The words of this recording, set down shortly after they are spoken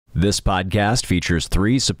This podcast features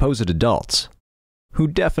three supposed adults who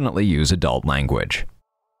definitely use adult language.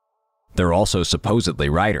 They're also supposedly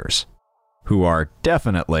writers who are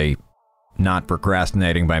definitely not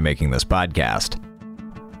procrastinating by making this podcast.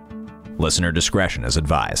 Listener discretion is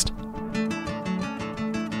advised.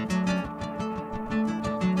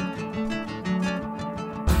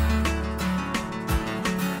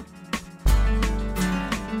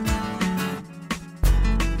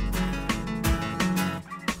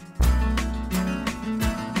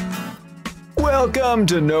 Welcome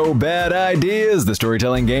to No Bad Ideas, the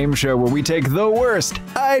storytelling game show where we take the worst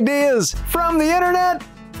ideas from the internet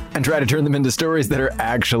and try to turn them into stories that are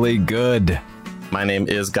actually good. My name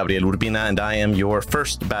is Gabriel Urbina, and I am your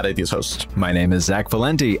first Bad Ideas host. My name is Zach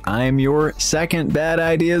Valenti. I'm your second Bad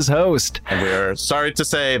Ideas host. And we're sorry to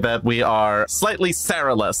say that we are slightly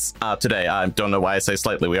Sarah-less today. I don't know why I say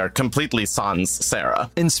slightly. We are completely sans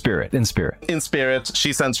Sarah. In spirit. In spirit.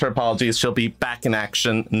 She sends her apologies. She'll be back in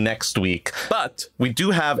action next week. But we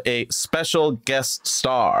do have a special guest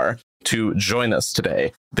star to join us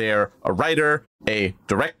today. They're a writer, a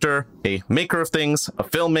director, a maker of things, a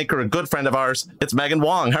filmmaker, a good friend of ours. It's Megan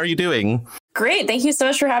Wong. How are you doing? Great. Thank you so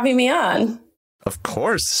much for having me on. Of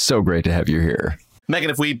course. So great to have you here. Megan,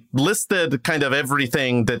 if we listed kind of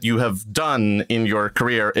everything that you have done in your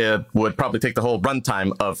career, it would probably take the whole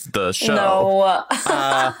runtime of the show. No.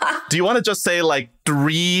 Do you want to just say like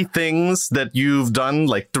three things that you've done,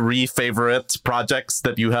 like three favorite projects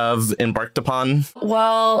that you have embarked upon?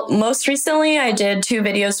 Well, most recently I did 2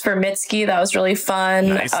 videos for Mitski. That was really fun.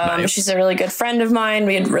 Nice. She's a really good friend of mine.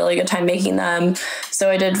 We had a really good time making them. So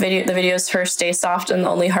I did the videos for Stay Soft and The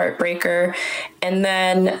Only Heartbreaker. And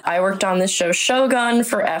then I worked on this show Shogun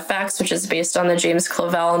for FX, which is based on the James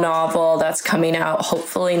Clavell novel that's coming out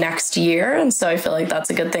hopefully next year. And so I feel like that's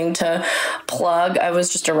a good thing to plug. I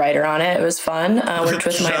was just a writer on it. It was fun. I worked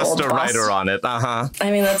with my old boss. Just a writer on it. Uh-huh.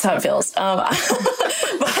 I mean, that's how it feels. But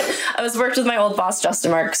I worked with my old boss,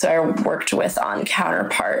 Justin Mark. So I worked with on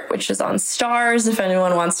Counterpart, which is on Stars. If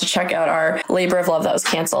anyone wants to check out our Labor of Love that was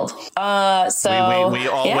canceled. We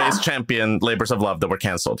always champion Labors of Love that were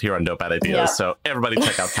canceled here on No Bad Ideas. Yeah. So everybody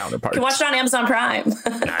check out Counterpart. You can watch it on Amazon Prime.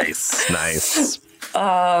 Nice.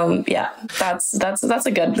 Yeah, that's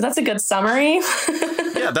a good summary.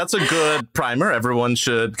 Yeah, that's a good primer. Everyone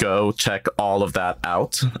should go check all of that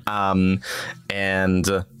out. And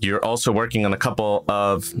you're also working on a couple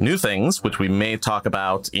of new things, which we may talk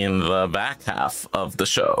about in the back half of the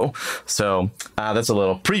show. So that's a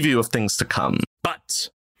little preview of things to come. But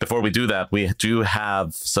before we do that, we do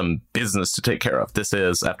have some business to take care of. This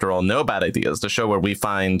is, after all, No Bad Ideas, the show where we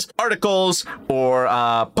find articles or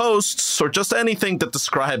posts or just anything that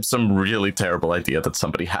describes some really terrible idea that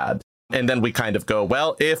somebody had. And then we kind of go,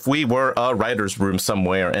 well, if we were a writer's room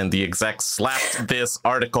somewhere and the exec slapped this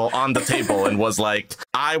article on the table and was like,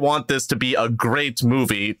 I want this to be a great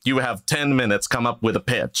movie. You have 10 minutes, come up with a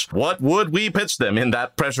pitch. What would we pitch them in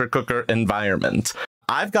that pressure cooker environment?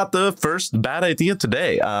 I've got the first bad idea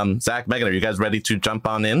today. Zach, Megan, are you guys ready to jump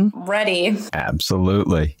on in? Ready.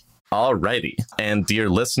 Absolutely. Alrighty. And dear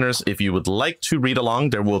listeners, if you would like to read along,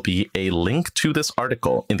 there will be a link to this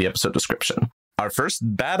article in the episode description. Our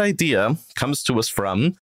first bad idea comes to us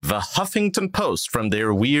from the Huffington Post from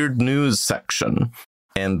their weird news section.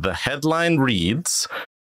 And the headline reads,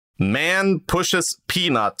 Man pushes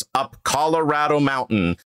peanut up Colorado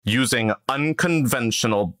mountain using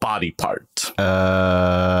unconventional body part.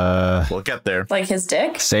 We'll get there. Like his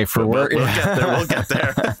dick? Safe for work. We'll get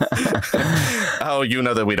there. Oh, you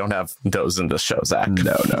know that we don't have those in this show, Zach.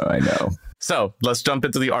 No, I know. So let's jump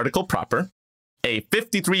into the article proper. A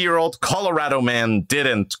 53-year-old Colorado man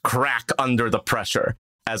didn't crack under the pressure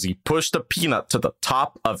as he pushed a peanut to the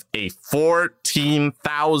top of a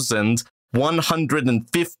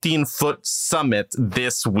 14,115-foot summit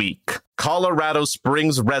this week. Colorado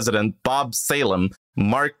Springs resident Bob Salem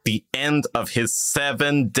marked the end of his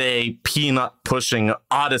 7-day peanut pushing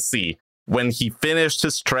odyssey when he finished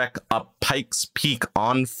his trek up Pikes Peak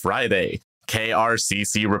on Friday,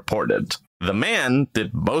 KRCC reported. The man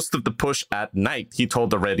did most of the push at night, he told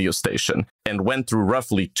the radio station, and went through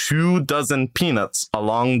roughly 24 peanuts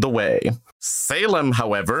along the way. Salem,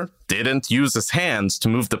 however, didn't use his hands to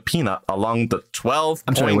move the peanut along the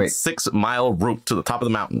 12.6-mile route to the top of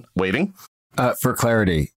the mountain. Waiting? For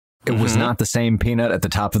clarity, it was not the same peanut at the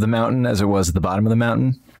top of the mountain as it was at the bottom of the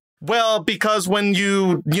mountain? Well, because when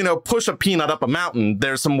you push a peanut up a mountain,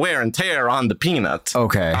 there's some wear and tear on the peanut.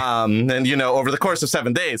 Okay. And, over the course of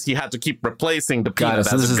 7 days, he had to keep replacing the peanut.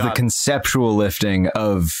 So this is the conceptual lifting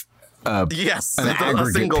of yes, an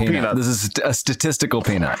aggregate single peanut. This is a statistical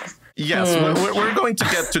peanut. Yes, we're going to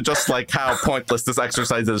get to just like how pointless this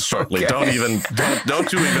exercise is shortly. Okay.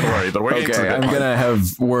 Don't you even worry. But we're getting to Okay, the I'm gonna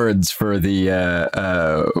have words for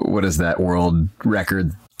the what is that world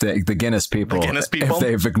record? The Guinness people. The Guinness people? If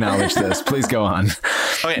they've acknowledged this, please go on.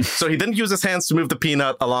 Okay, so he didn't use his hands to move the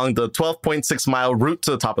peanut along the 12.6 mile route to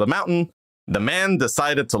the top of the mountain. The man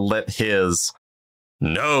decided to let his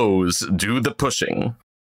nose do the pushing.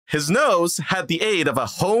 His nose had the aid of a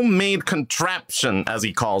homemade contraption, as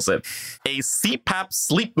he calls it, a CPAP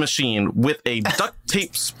sleep machine with a duct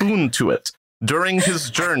tape spoon to it during his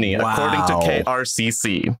journey, according to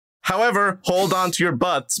KRCC. However, hold on to your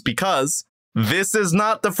butts because this is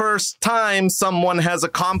not the first time someone has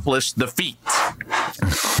accomplished the feat.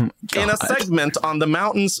 In a segment on the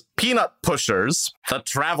mountain's Peanut Pushers, the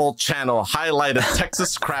Travel Channel highlighted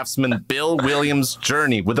Texas craftsman Bill Williams'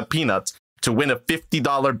 journey with a peanut to win a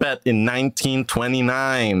 $50 bet in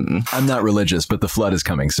 1929. I'm not religious, but the flood is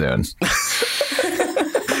coming soon.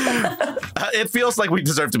 It feels like we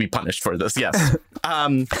deserve to be punished for this, yes.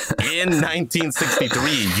 In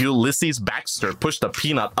 1963, Ulysses Baxter pushed a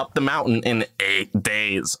peanut up the mountain in 8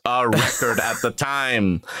 days, a record at the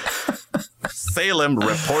time. Salem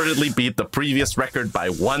reportedly beat the previous record by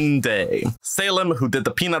 1 day. Salem, who did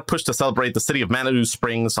the peanut push to celebrate the city of Manitou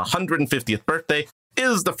Springs' 150th birthday,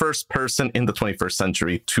 is the first person in the 21st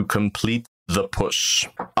century to complete the push.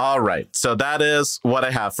 All right, so that is what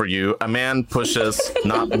I have for you. A man pushes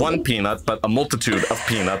not one peanut, but a multitude of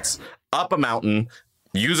peanuts up a mountain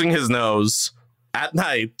using his nose at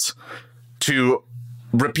night to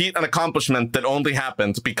repeat an accomplishment that only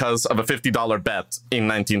happened because of a $50 bet in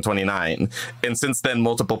 1929. And since then,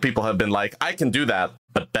 multiple people have been like, I can do that,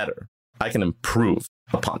 but better. I can improve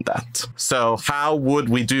upon that. So how would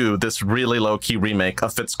we do this really low-key remake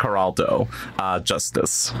of Fitzcarraldo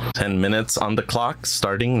justice? 10 minutes on the clock,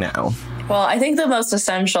 starting now. Well, I think the most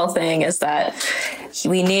essential thing is that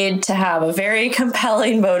we need to have a very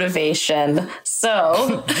compelling motivation.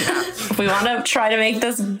 So if we want to try to make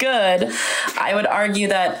this good, I would argue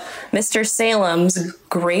that Mr. Salem's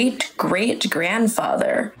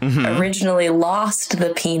great-great-grandfather originally lost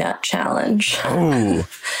the peanut challenge. Oh.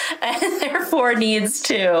 And therefore needs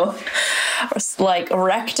to like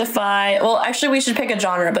rectify. Well, actually we should pick a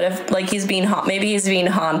genre, but if like maybe he's being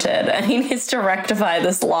haunted and he needs to rectify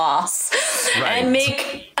this loss and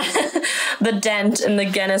make the dent in the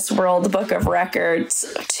Guinness World Book of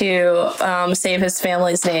Records to save his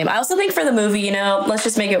family's name. I also think for the movie, let's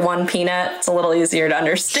just make it one peanut. It's a little easier to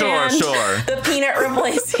understand. Sure. The peanut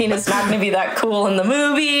replacing is not going to be that cool in the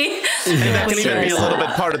movie. And that can even be a little bit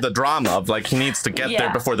part of the drama of like he needs to get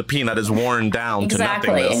there before the peanut is worn down to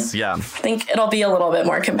nothingness. Yeah, I think it'll be a little bit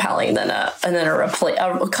more compelling than a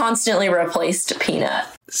constantly replaced peanut.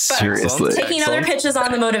 But seriously, taking other pitches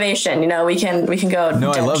on the motivation, we can go. No,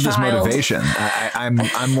 I love this motivation. I'm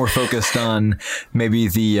more focused on maybe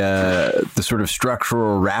the sort of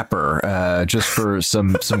structural wrapper, just for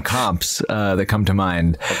some comps that come to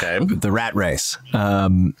mind. Okay, the rat race.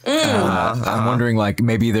 I'm wondering, like,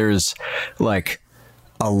 maybe there's like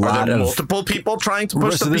a lot of multiple people trying to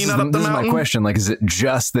push the peanut up the mountain. This is my question. Like, is it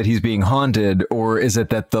just that he's being haunted, or is it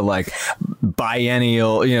that the like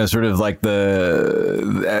biennial, sort of like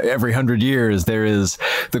the every 100 years there is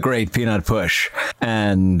the great peanut push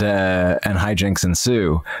and hijinks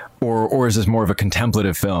ensue, or is this more of a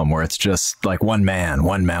contemplative film where it's just like one man,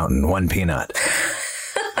 one mountain, one peanut?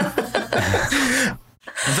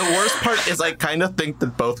 The worst part is I kind of think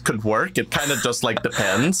that both could work. It kind of just like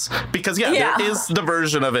depends because there is the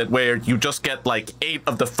version of it where you just get like 8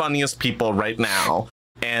 of the funniest people right now.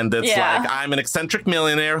 And it's like, I'm an eccentric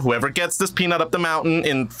millionaire. Whoever gets this peanut up the mountain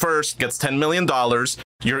in first gets $10 million.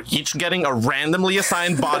 You're each getting a randomly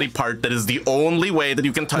assigned body part that is the only way that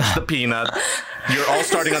you can touch the peanut. You're all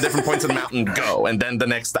starting on different points of the mountain, go. And then the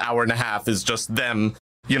next hour and a half is just them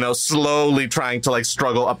slowly trying to like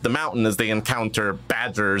struggle up the mountain as they encounter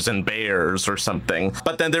badgers and bears or something.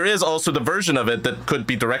 But then there is also the version of it that could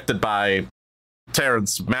be directed by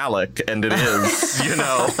Terrence Malick, and it is,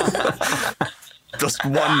 just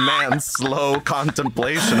one man's slow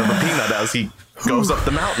contemplation of a peanut as he goes up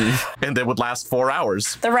the mountain, and it would last 4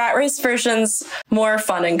 hours. The Rat Race version's more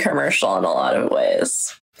fun and commercial in a lot of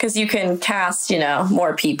ways because you can cast,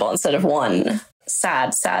 more people instead of one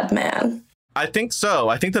sad man. I think so.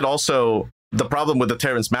 I think that also the problem with the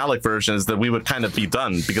Terrence Malick version is that we would kind of be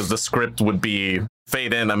done because the script would be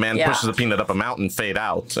fade in, a man pushes a peanut up a mountain, fade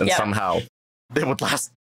out, and somehow it would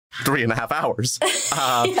last 3.5 hours.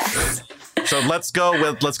 Yes. So let's go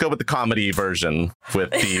with the comedy version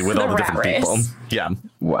with all the different people. Yeah.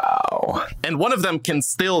 Wow. And one of them can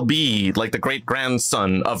still be like the great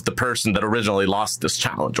grandson of the person that originally lost this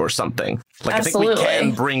challenge or something. Like Absolutely. I think we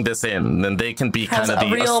can bring this in, and they can be Has kind of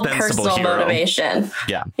the real ostensible personal hero. motivation.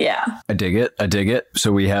 Yeah. Yeah. I dig it.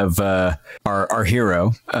 So we have our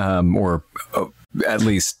hero, or at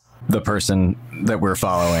least the person that we're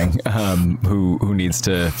following, who needs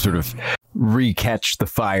to sort of recatch the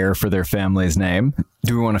fire for their family's name.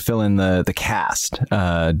 Do we want to fill in the cast?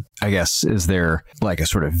 I guess, is there like a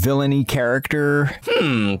sort of villainy character?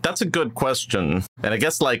 That's a good question. And I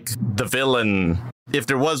guess like the villain, if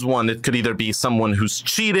there was one, it could either be someone who's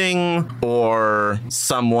cheating or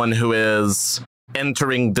someone who is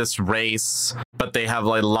entering this race, but they have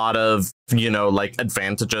like a lot of, like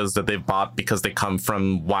advantages that they've bought because they come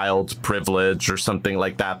from wild privilege or something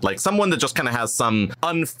like that. Like someone that just kind of has some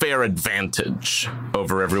unfair advantage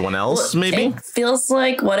over everyone else, maybe? It feels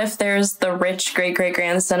like, what if there's the rich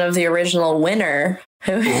great-great-grandson of the original winner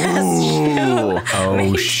who has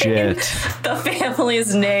Oh, shit. the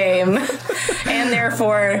family's name, and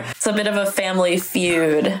therefore it's a bit of a family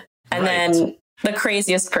feud. And then the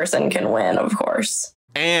craziest person can win, of course.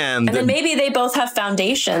 And then maybe they both have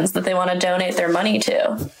foundations that they want to donate their money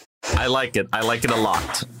to. I like it a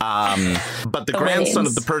lot. But the grandson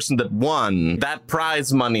of the person that won, that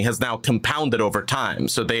prize money has now compounded over time.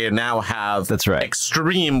 So they now have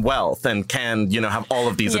extreme wealth and can, have all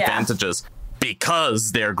of these advantages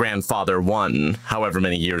because their grandfather won however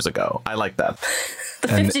many years ago. I like that. The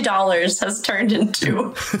 $50 has turned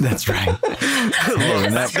into... That's right.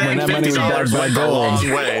 When that money was backed by gold. To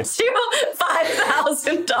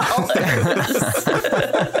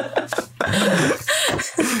 $5,000.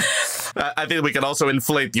 I think we can also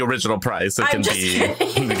inflate the original price. It can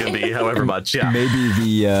be however much. Yeah.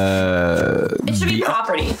 Maybe it should be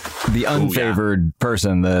property. The unfavored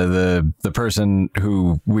person, the person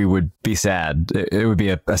who we would be sad. It would be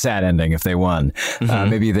a sad ending if they won.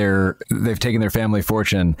 Maybe they've taken their family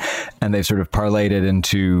fortune and they've sort of parlayed it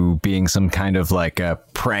into being some kind of like a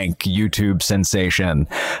prank YouTube sensation.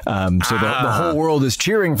 So the whole world is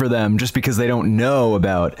cheering for them just because they don't know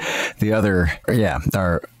about the other.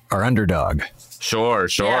 Our underdog. Sure.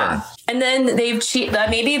 Yeah. And then they've cheated.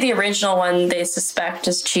 Maybe the original one they suspect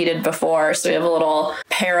has cheated before. So we have a little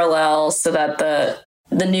parallel so that the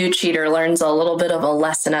new cheater learns a little bit of a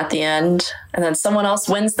lesson at the end. And then someone else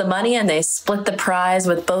wins the money and they split the prize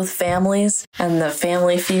with both families and the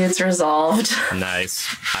family feud's resolved. Nice.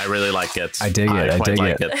 I really like it. I dig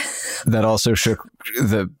it. That also shook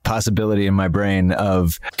the possibility in my brain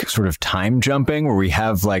of sort of time jumping where we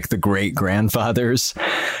have like the great grandfathers.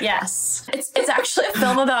 Yes. It's actually a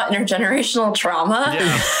film about intergenerational trauma.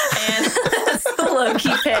 Yeah. And that's the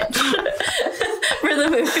low-key pitch for the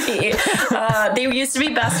movie. They used to be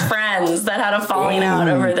best friends that had a falling out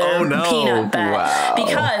over their peanut bet.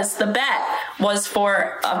 Because the bet was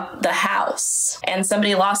for the house. And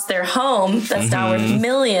somebody lost their home that's now worth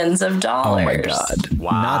millions of dollars. Oh my God.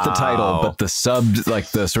 Wow. Not the title, but the like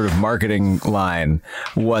the sort of marketing line.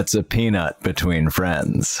 What's a peanut between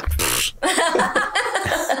friends?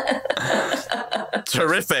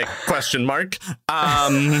 Terrific question mark.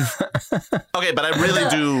 Okay, but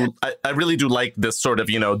I really do like this sort of,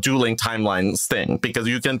 dueling timelines thing, because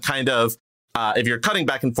you can kind of, if you're cutting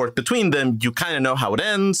back and forth between them, you kind of know how it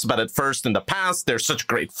ends. But at first, in the past, they're such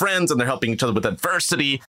great friends and they're helping each other with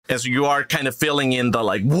adversity. As you are kind of filling in the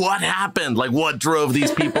like, what happened? Like, what drove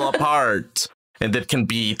these people apart? And it can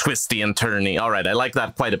be twisty and turny. All right, I like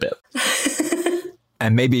that quite a bit.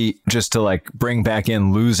 And maybe just to like bring back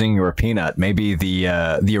in losing your peanut, maybe the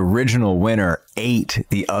original winner ate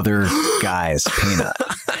the other guy's peanut.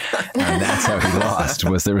 And that's how he lost,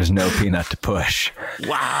 was there was no peanut to push.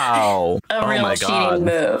 Wow. A real cheating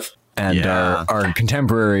move. And our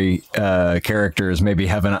contemporary characters maybe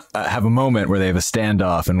have a moment where they have a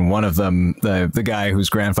standoff, and one of them, the guy whose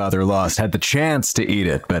grandfather lost, had the chance to eat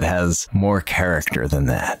it, but has more character than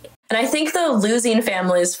that. And I think the losing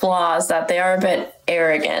family's flaw is that they are a bit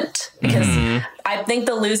arrogant, because I think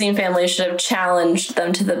the losing family should have challenged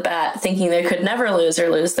them to the bet, thinking they could never lose or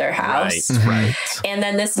lose their house. Right. And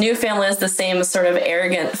then this new family has the same sort of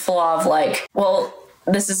arrogant flaw of like, well,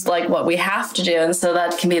 this is like what we have to do. And so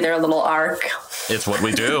that can be their little arc. It's what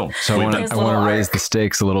we do. So I want to raise the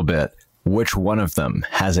stakes a little bit. Which one of them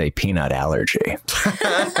has a peanut allergy?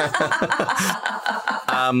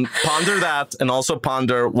 Ponder that, and also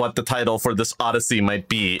ponder what the title for this Odyssey might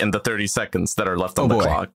be in the 30 seconds that are left on the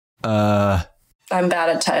clock. I'm bad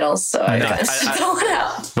at titles, so I gotta spell it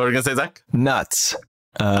out. What were you going to say, Zach? Nuts.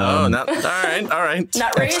 All right.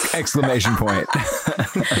 Nut race. Exclamation point.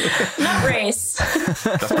 Nut race.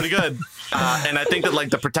 That's pretty good. And I think that like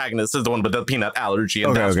the protagonist is the one with the peanut allergy,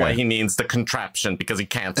 and that's why he needs the contraption, because he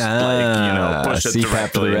can't push it CPAP directly.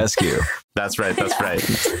 to the rescue. That's right.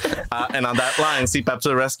 And on that line, CPAP to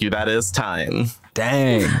the rescue. That is time.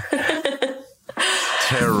 Dang.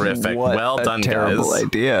 Terrific. What well a done, terrible guys.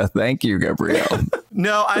 idea. Thank you, Gabrielle.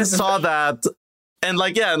 No, I saw that. And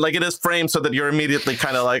like, yeah, like it is framed so that you're immediately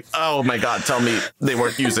kind of like, oh my God, tell me they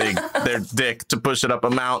weren't using their dick to push it up a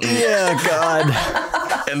mountain. Yeah,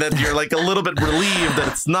 God. And then you're like a little bit relieved that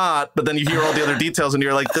it's not, but then you hear all the other details and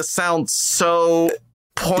you're like, this sounds so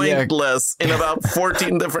pointless in about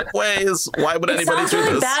 14 different ways. Why would anybody do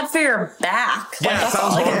really this? bad for your back. Yeah, that's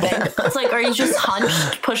sounds all I can horrible. think. It's like, are you just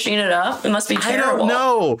hunched pushing it up? It must be I terrible. don't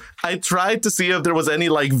know. I tried to see if there was any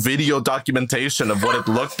like video documentation of what it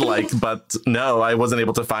looked like, but no, I wasn't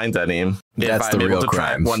able to find any. That's if I'm the able real to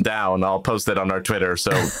track crime. one down, I'll post it on our Twitter,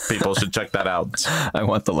 so people should check that out. I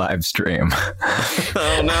want the live stream.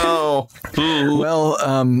 Oh no. Ooh.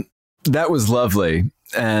 Well, that was lovely.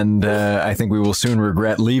 And I think we will soon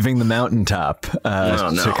regret leaving the mountaintop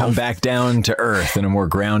to come back down to earth in a more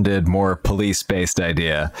grounded, more police-based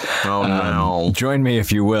idea. Oh, no. Join me,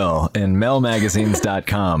 if you will, in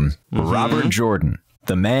melmagazines.com. Robert Jordan,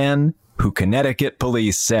 the man who Connecticut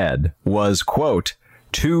police said was, quote,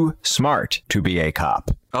 too smart to be a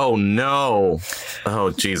cop. Oh, no. Oh,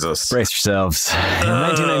 Jesus. Brace yourselves. In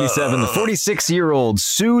 1997, the 46-year-old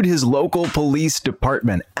sued his local police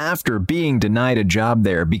department after being denied a job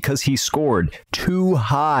there because he scored too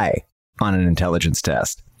high on an intelligence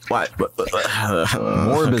test. What?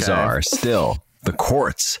 More bizarre still, the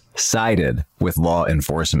courts sided with law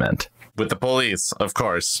enforcement. With the police, of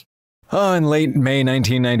course. Oh, in late May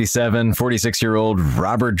 1997, 46-year-old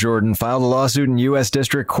Robert Jordan filed a lawsuit in U.S.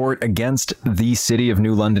 District Court against the city of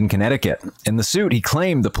New London, Connecticut. In the suit, he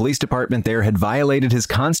claimed the police department there had violated his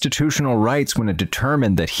constitutional rights when it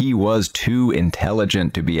determined that he was too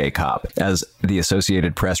intelligent to be a cop. As the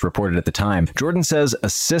Associated Press reported at the time, Jordan says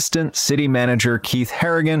Assistant City Manager Keith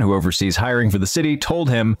Harrigan, who oversees hiring for the city, told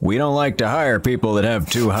him, "We don't like to hire people that have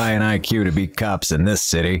too high an IQ to be cops in this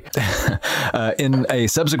city." In a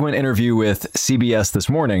subsequent interview with CBS This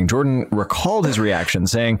Morning, Jordan recalled his reaction,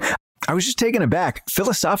 saying, "I was just taken aback.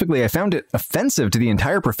 Philosophically, I found it offensive to the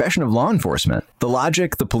entire profession of law enforcement. The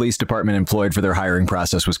logic the police department employed for their hiring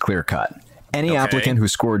process was clear-cut. Any applicant who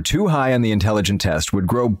scored too high on the intelligence test would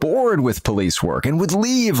grow bored with police work and would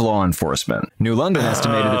leave law enforcement. New London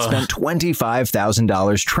estimated it spent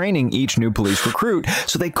 $25,000 training each new police recruit,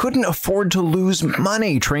 so they couldn't afford to lose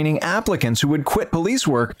money training applicants who would quit police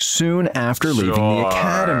work soon after leaving the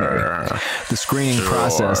academy." The screening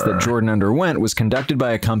process that Jordan underwent was conducted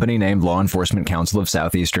by a company named Law Enforcement Council of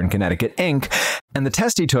Southeastern Connecticut, Inc., and the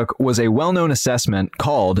test he took was a well-known assessment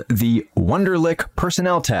called the Wonderlic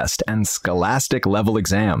Personnel Test and Scholastic Level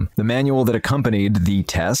Exam. The manual that accompanied the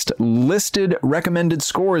test listed recommended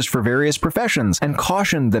scores for various professions and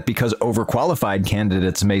cautioned that because overqualified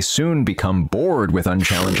candidates may soon become bored with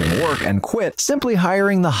unchallenging work and quit, simply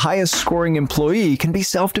hiring the highest scoring employee can be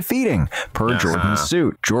self-defeating. Per Jordan's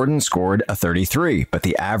suit, Jordan scored a 33, but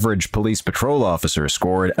the average police patrol officer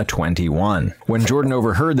scored a 21. When Jordan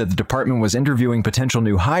overheard that the department was interviewing potential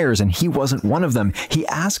new hires and he wasn't one of them, he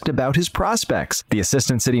asked about his prospects. The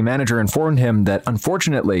assistant city manager informed him that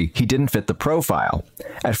unfortunately he didn't fit the profile.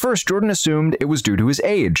 At first, Jordan assumed it was due to his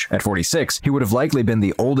age. At 46, he would have likely been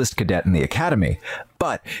the oldest cadet in the academy.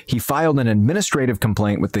 But he filed an administrative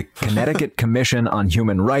complaint with the Connecticut Commission on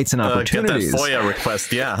Human Rights and Opportunities. Get that FOIA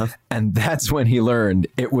request, yeah. And that's when he learned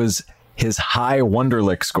it was his high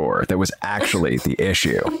Wonderlic score that was actually the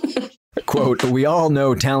issue. Quote, "We all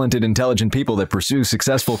know talented, intelligent people that pursue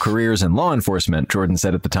successful careers in law enforcement," Jordan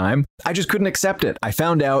said at the time. "I just couldn't accept it. I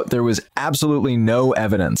found out there was absolutely no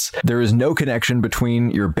evidence. There is no connection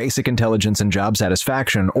between your basic intelligence and job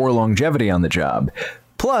satisfaction or longevity on the job.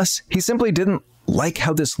 Plus, he simply didn't like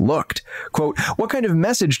how this looked. Quote, "What kind of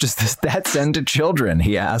message does that send to children?"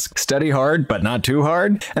 he asked. "Study hard, but not too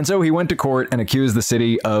hard?" And so he went to court and accused the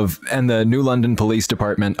city and the New London Police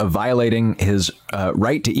Department of violating his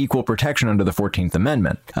right to equal protection under the 14th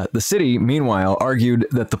Amendment. The city, meanwhile, argued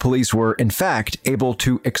that the police were, in fact, able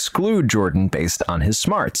to exclude Jordan based on his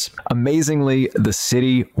smarts. Amazingly, the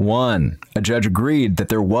city won. A judge agreed that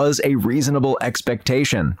there was a reasonable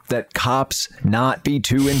expectation that cops not be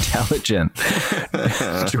too intelligent.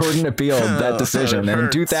 Jordan appealed that decision, and in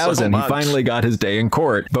 2000, he finally got his day in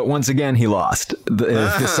court. But once again, he lost.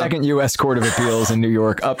 The Second U.S. Court of Appeals in New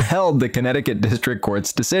York upheld the Connecticut District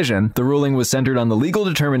Court's decision. The ruling was centered on the legal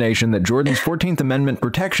determination that Jordan's 14th Amendment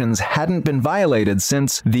protections hadn't been violated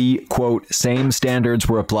since the, quote, same standards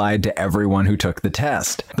were applied to everyone who took the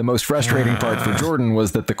test. The most frustrating part for Jordan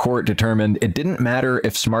was that the court determined it didn't matter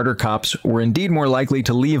if smarter cops were indeed more likely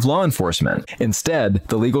to leave law enforcement. Instead,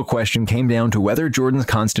 the legal question came down to whether Jordan's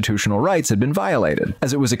constitutional rights had been violated.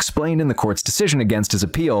 As it was explained in the court's decision against his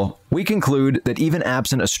appeal, we conclude that even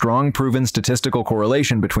absent a strong proven statistical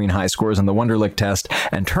correlation between high scores on the Wonderlic test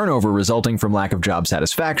and turnover resulting from lack of job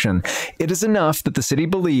satisfaction, it is enough that the city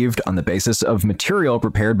believed, on the basis of material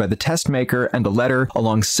prepared by the test maker and a letter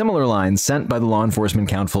along similar lines sent by the Law Enforcement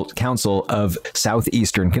Council of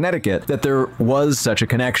Southeastern Connecticut, that there was such a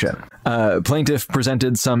connection. Plaintiff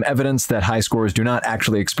presented some evidence that high scores do not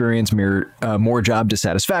actually experience more job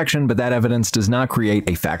dissatisfaction, but that evidence does not create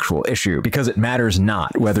a factual issue because it matters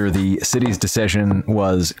not whether the city's decision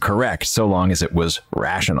was correct so long as it was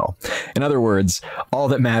rational. In other words, all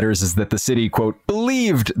that matters is that the city, quote,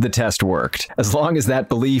 believed the test worked. As long as that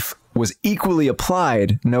belief was equally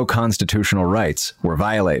applied, no constitutional rights were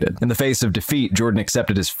violated. In the face of defeat, Jordan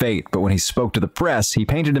accepted his fate, but when he spoke to the press, he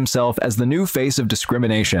painted himself as the new face of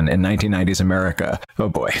discrimination in 1990s America. Oh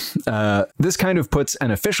boy. This kind of puts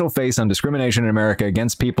an official face on discrimination in America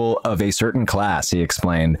against people of a certain class, he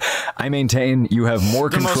explained. I maintain you have more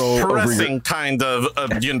control over the most pressing kind of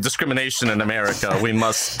discrimination in America. We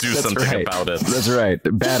must do something about it. That's right.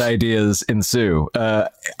 Bad ideas ensue.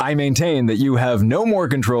 I maintain that you have no more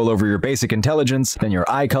control over your basic intelligence than your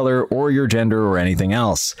eye color or your gender or anything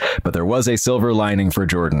else. But there was a silver lining for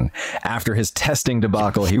Jordan. After his testing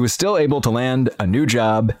debacle, he was still able to land a new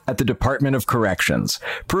job at the Department of Corrections,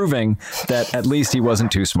 proving that at least he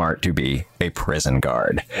wasn't too smart to be a prison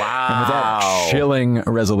guard. Wow. And with that chilling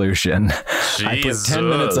resolution, Jesus. I put 10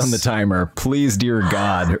 minutes on the timer. Please, dear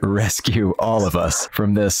God, rescue all of us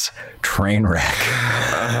from this train wreck.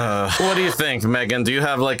 What do you think, Megan? Do you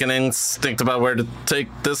have like an instinct about where to take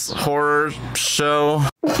this horror show?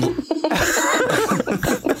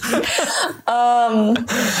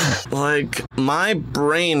 Like, my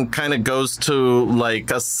brain kind of goes to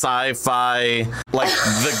like a sci-fi, like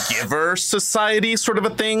The Giver Society sort of a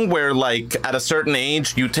thing, where like at a certain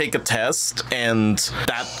age you take a test and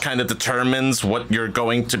that kind of determines what you're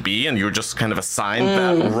going to be, and you're just kind of assigned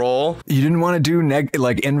that role. You didn't want to do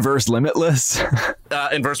like Inverse Limitless?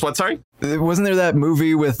 Inverse what, sorry? Wasn't there that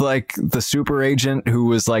movie with like the super agent who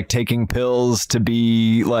was like taking pills to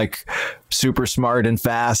be like super smart and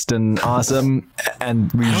fast and awesome,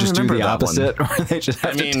 and we just do the opposite, or they just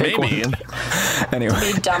have to take maybe one?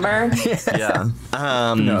 Anyway, Be dumber. Yeah.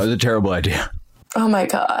 No, it's a terrible idea. Oh my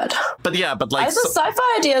God. But yeah, but like As a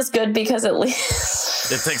sci-fi idea is good because at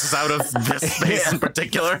least it takes us out of this space in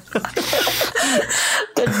particular.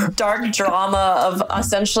 The dark drama of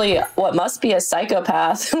essentially what must be a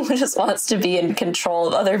psychopath who just wants to be in control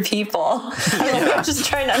of other people. I'm just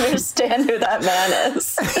trying to understand who that man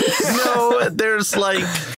is. No, there's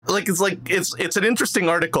it's an interesting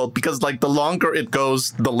article because like the longer it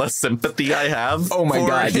goes, the less sympathy I have. Oh my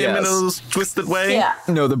God, him in yes. a twisted way. Yeah.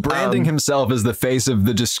 No, the branding himself as the face of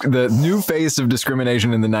the new face of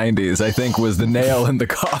discrimination in the 90s, I think, was the nail in the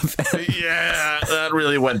coffin. Yeah, that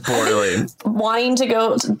really went poorly. Wanting to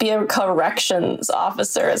go to be a corrections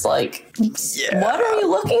officer is like, what are you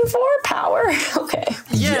looking for? Power? Okay.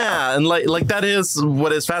 Yeah, and like that is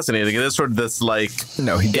what is fascinating. It is sort of this like...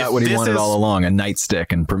 No, he got what he wanted all along, a nightstick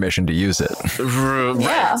and permission to use it.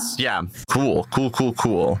 Right. Yeah. Cool.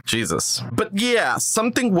 Jesus. But yeah,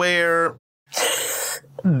 something where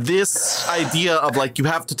this idea of like you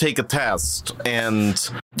have to take a test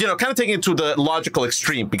and, you know, kind of taking it to the logical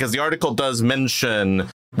extreme, because the article does mention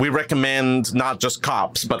we recommend not just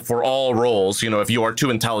cops, but for all roles, you know, if you are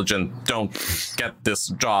too intelligent, don't get this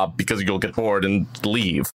job because you'll get bored and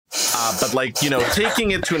leave. But like, you know,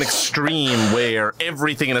 taking it to an extreme where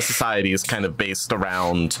everything in a society is kind of based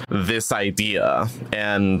around this idea.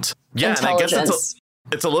 And yeah, and I guess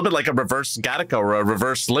it's a little bit like a reverse Gattaca or a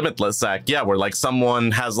reverse Limitless Act. Yeah, where like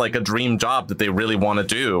someone has like a dream job that they really want to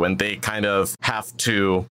do and they kind of have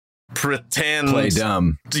to pretend, play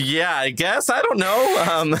dumb. Yeah, I guess. I don't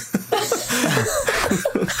know.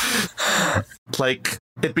 Like,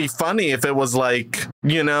 it'd be funny if it was like,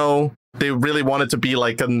 you know, they really wanted to be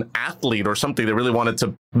like an athlete or something. They really wanted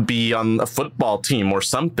to be on a football team or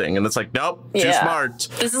something. And it's like, nope, too smart.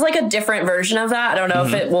 This is like a different version of that. I don't know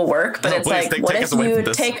if it will work, but it's like, what if you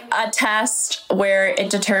take a test where it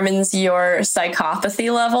determines your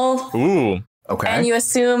psychopathy level? Ooh. Okay. And you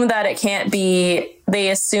assume that it can't be, they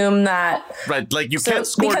assume that. Right, like you can't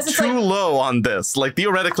score too low on this. Like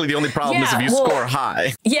theoretically, the only problem is if you score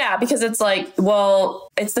high. Yeah, because it's like, well,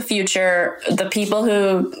 it's the future. The people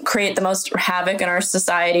who create the most havoc in our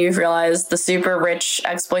society, we've realized the super rich,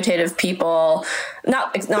 exploitative people,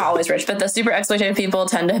 not always rich, but the super exploitative people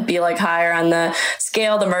tend to be like higher on the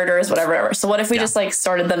scale, the murderers, whatever. So what if we just like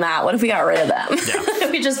sorted them out? What if we got rid of them? Yeah.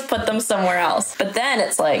 If we just put them somewhere else? But then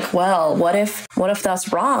it's like, well, what if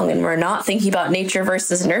that's wrong and we're not thinking about nature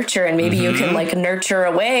versus nurture, and maybe you can like nurture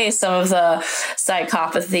away some of the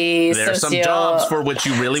psychopathy. There's some jobs for which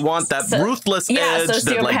you really want that ruthless edge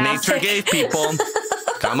that like nature gave people.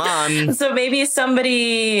 Come on. So maybe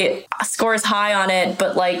somebody scores high on it,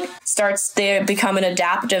 but like they become an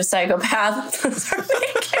adaptive psychopath. Our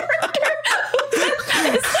main character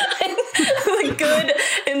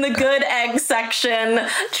in the good egg section,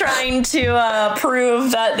 trying to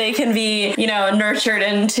prove that they can be, nurtured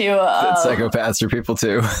into psychopaths are people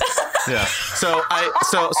too. Yeah. So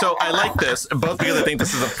I like this, both because I think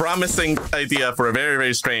this is a promising idea for a very,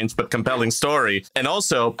 very strange but compelling story, and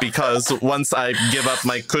also because once I give up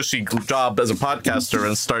my cushy job as a podcaster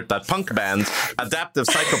and start that punk band, Adaptive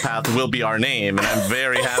Psychopath will be our name, and I'm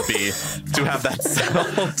very happy to have that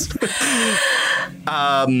settled.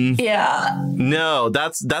 Yeah. No,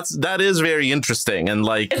 that is very interesting, and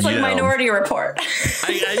like it's like Minority Report.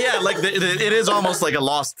 It is almost like a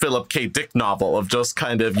lost Philip K. Dick novel of just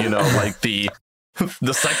kind of like the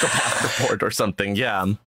Psychopath Report or something. Yeah.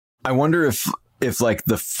 I wonder if like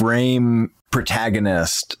the frame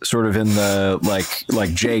protagonist sort of in the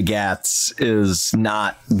like Jay Gatz is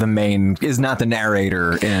not the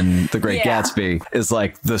narrator in The Great Gatsby, is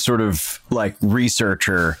like the sort of like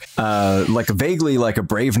researcher, like vaguely like a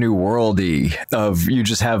Brave New World-y of, you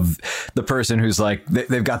just have the person who's like,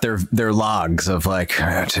 they've got their logs of like,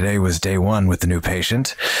 today was day 1 with the new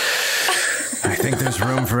patient. I think there's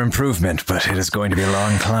room for improvement, but it is going to be a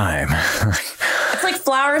long climb. It's like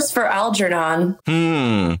Flowers for Algernon.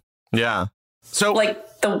 Yeah. So like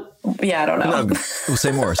I don't know. No, well,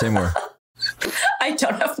 say more. I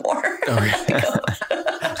don't have more. Okay.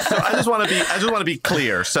 So I just want to be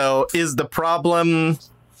clear. So is the problem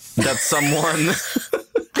that someone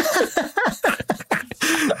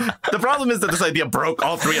the problem is that this idea broke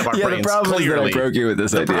all 3 of our brains. The problem clearly. is that I broke you with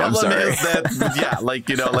this idea. I'm sorry. The problem is that, like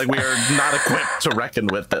we are not equipped to reckon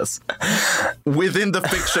with this within the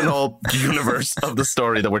fictional universe of the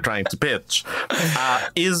story that we're trying to pitch.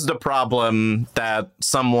 Is the problem that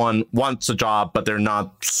someone wants a job, but they're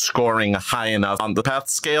not scoring high enough on the path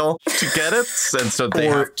scale to get it, and so they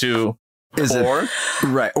have to. Is it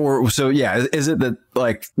right? Or so, yeah. Is it that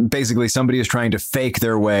like basically somebody is trying to fake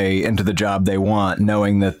their way into the job they want,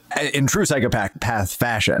 knowing that in true psychopath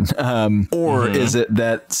fashion, or is it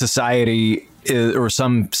that society or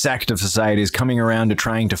some sect of society is coming around to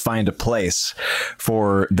trying to find a place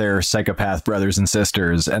for their psychopath brothers and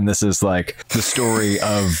sisters, and this is like the story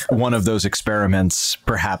of one of those experiments,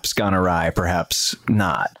 perhaps gone awry, perhaps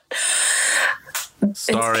not.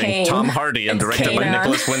 Starring Tom Hardy and directed by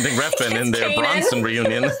Nicholas Winding Refn in their Bronson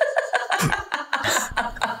reunion. Is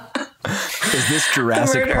this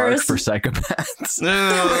Jurassic Park for psychopaths?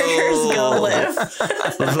 No. The murderers go live.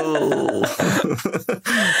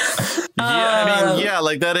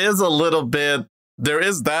 Like that is a little bit. There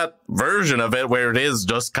is that version of it where it is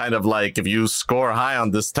just kind of like, if you score high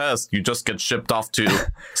on this test, you just get shipped off to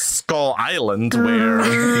Skull Island, where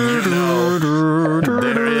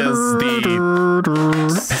there is the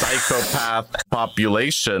psychopath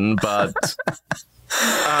population, but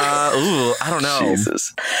I don't know.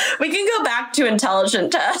 Jesus. We can go back to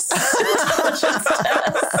intelligence tests.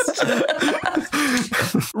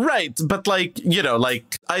 Right, but like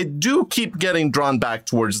I do keep getting drawn back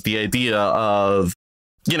towards the idea of,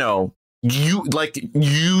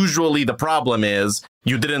 usually the problem is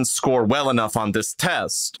you didn't score well enough on this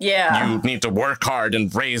test. Yeah. You need to work hard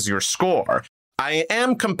and raise your score. I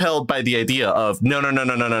am compelled by the idea of no.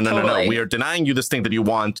 We are denying you this thing that you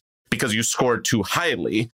want because you scored too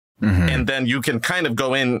highly. Mm-hmm. And then you can kind of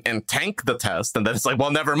go in and tank the test. And then it's like,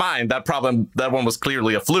 well, never mind. That one was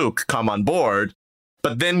clearly a fluke. Come on board.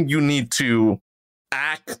 But then you need to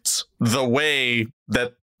act the way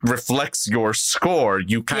that reflects your score.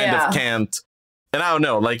 You kind of can't. And I don't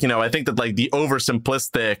know, I think that the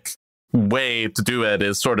oversimplistic way to do it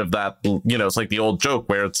is sort of that, it's like the old joke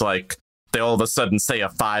where it's like they all of a sudden say a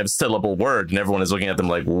 5-syllable word and everyone is looking at them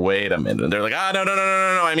like, wait a minute. And they're like, no.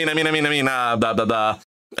 I mean, blah, blah, blah.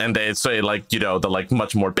 and they say like, you know, the like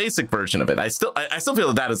much more basic version of it. I still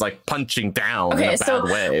feel that is like punching down in a bad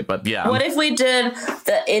way, but yeah. What if we did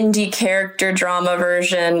the indie character drama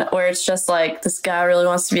version where it's just like this guy really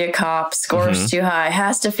wants to be a cop, scores too high,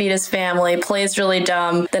 has to feed his family, plays really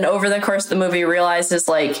dumb, then over the course of the movie realizes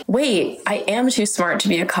like, wait, I am too smart to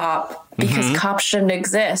be a cop because cops shouldn't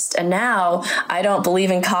exist, and now I don't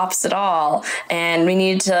believe in cops at all, and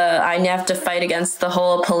I have to fight against the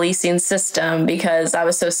whole policing system because I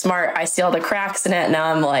was so smart. I see all the cracks in it.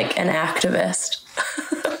 Now I'm like an activist.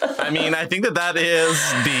 I mean, I think that is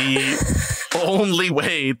the only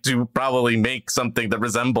way to probably make something that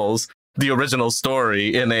resembles the original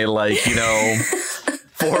story in a, like, you know,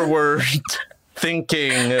 forward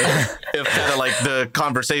thinking, if kind of like the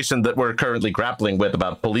conversation that we're currently grappling with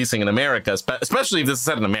about policing in America, especially if this is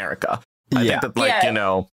set in America. I think that, like, you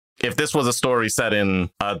know, if this was a story set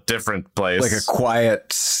in a different place, like a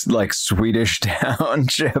quiet, like Swedish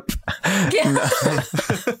township. Yeah.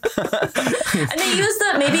 And they use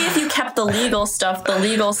that. Maybe if you kept the legal stuff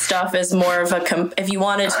is more of if you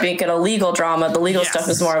wanted to make it a legal drama, the legal stuff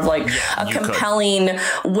is more of like a compelling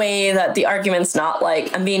way that the argument's not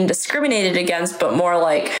like I'm being discriminated against, but more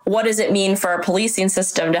like, what does it mean for our policing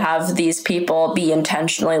system to have these people be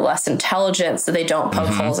intentionally less intelligent so they don't poke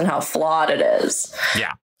holes in how flawed it is?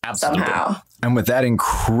 Yeah. Absolutely. Somehow. And with that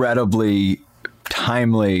incredibly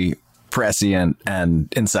timely, prescient,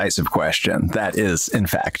 and incisive question, that is, in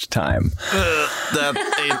fact, time.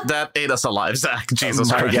 That ate us alive, Zach. Jesus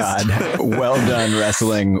My Christ. God. Well done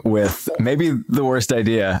wrestling with maybe the worst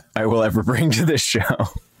idea I will ever bring to this show.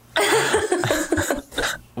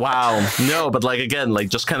 Wow. No, but like, again, like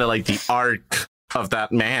just kind of like the arc of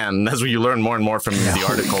that man, as you learn more and more from the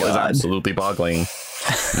article, is absolutely boggling.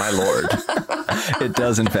 My lord. It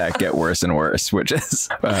does, in fact, get worse and worse, which is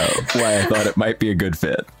why I thought it might be a good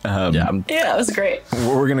fit. Yeah, it was great.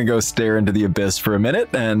 We're going to go stare into the abyss for a minute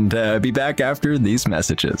and be back after these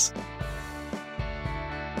messages.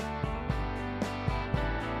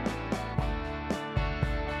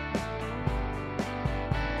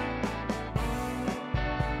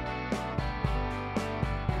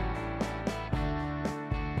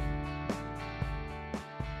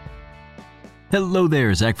 Hello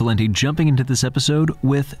there, Zach Valenti jumping into this episode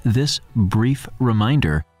with this brief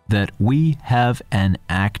reminder that we have an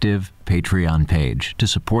active Patreon page to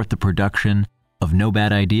support the production of No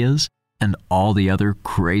Bad Ideas and all the other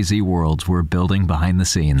crazy worlds we're building behind the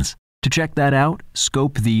scenes. To check that out,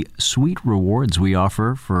 scope the sweet rewards we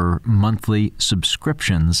offer for monthly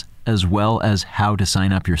subscriptions, as well as how to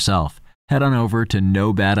sign up yourself. Head on over to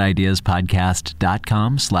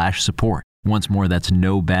nobadideaspodcast.com/support. Once more, that's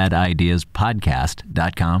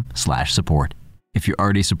nobadideaspodcast.com/support. If you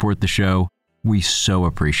already support the show, we so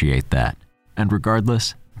appreciate that. And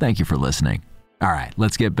regardless, thank you for listening. All right,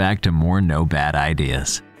 let's get back to more No Bad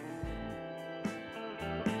Ideas.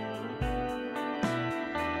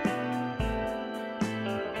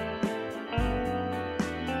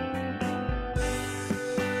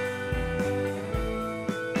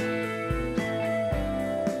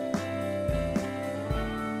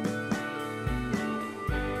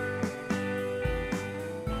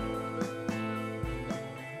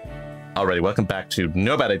 Alrighty, welcome back to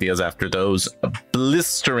No Bad Ideas after those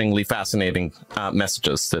blisteringly fascinating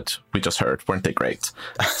messages that we just heard. Weren't they great?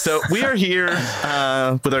 So we are here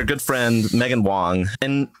with our good friend, Megan Wong.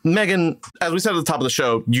 And Megan, as we said at the top of the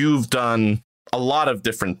show, you've done a lot of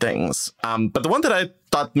different things. But the one that I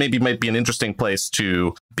thought maybe might be an interesting place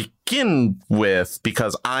to begin with,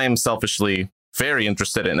 because I'm selfishly very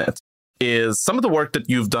interested in it, is some of the work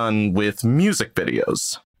that you've done with music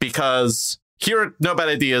videos. Because here at No Bad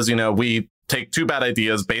Ideas, you know, we take two bad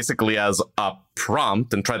ideas basically as a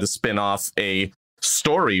prompt and try to spin off a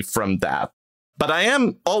story from that. But I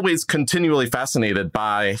am always continually fascinated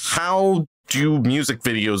by how do music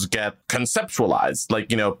videos get conceptualized?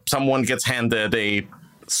 Like, you know, someone gets handed a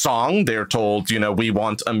song, they're told, you know, we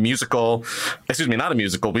want a musical, not a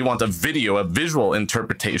musical, we want a video, a visual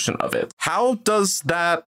interpretation of it. How does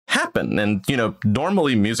that happen? And, you know,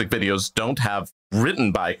 normally music videos don't have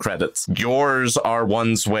written by credits. Yours are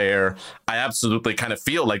ones where I absolutely kind of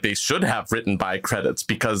feel like they should have written by credits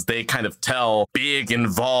because they kind of tell big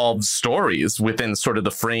involved stories within sort of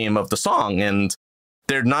the frame of the song. And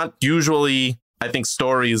they're not usually, I think,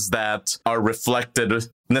 stories that are reflected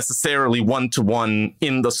necessarily one-to-one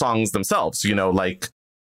in the songs themselves. You know, like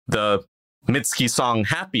the Mitski song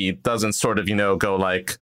Happy doesn't sort of, you know, go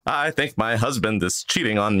like, I think my husband is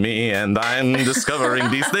cheating on me and I'm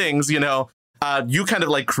discovering these things, you know. You kind of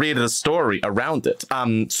like created a story around it.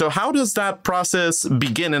 So how does that process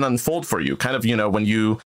begin and unfold for you? Kind of, you know, when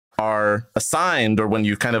you are assigned, or when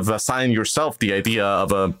you kind of assign yourself the idea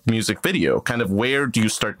of a music video? Kind of where do you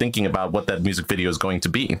start thinking about what that music video is going to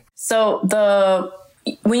be? So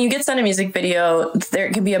when you get sent a music video,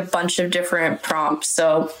 there can be a bunch of different prompts.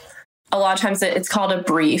 So a lot of times it's called a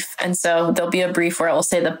brief. And so there'll be a brief where it will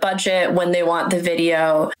say the budget, when they want the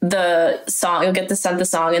video, the song, you'll get sent the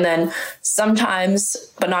song. And then sometimes,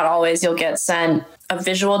 but not always, you'll get sent a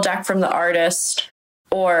visual deck from the artist,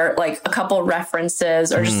 or like a couple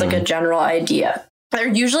references, or just like a general idea. They're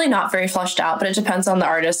usually not very fleshed out, but it depends on the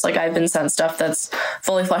artist. Like I've been sent stuff that's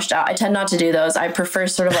fully fleshed out. I tend not to do those. I prefer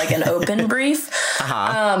sort of like an open brief.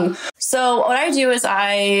 So what I do is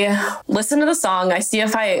I listen to the song. I see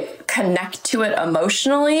if I connect to it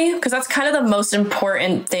emotionally, because that's kind of the most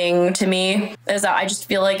important thing to me, is that I just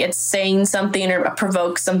feel like it's saying something or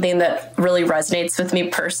provokes something that really resonates with me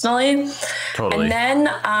personally. Totally. And then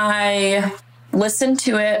I listen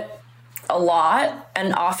to it a lot,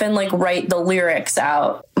 and often like write the lyrics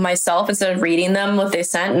out myself instead of reading them what they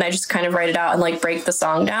sent, and I just kind of write it out and like break the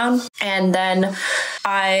song down. And then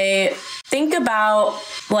I think about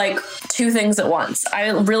like two things at once.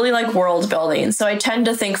 I really like world building, so I tend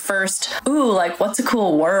to think first, ooh, like what's a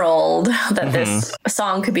cool world that this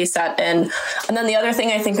song could be set in. And then the other thing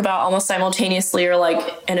I think about almost simultaneously, or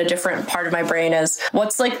like in a different part of my brain, is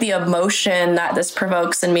what's like the emotion that this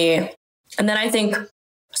provokes in me. And then I think,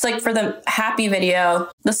 it's like for the Happy video,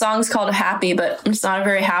 the song's called Happy, but it's not a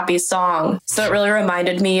very happy song. So it really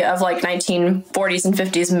reminded me of like 1940s and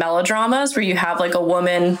 50s melodramas where you have like a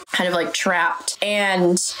woman kind of like trapped.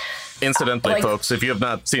 And incidentally, like, folks, if you have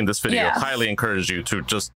not seen this video, yeah. highly encourage you to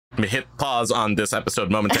just hit pause on this episode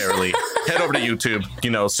momentarily, head over to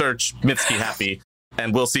YouTube, search Mitski Happy,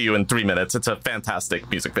 and we'll see you in 3 minutes. It's a fantastic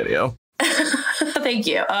music video. Thank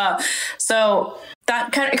you. So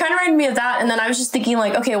that kind of reminded me of that. And then I was just thinking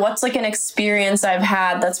like, okay, what's like an experience I've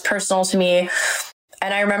had that's personal to me?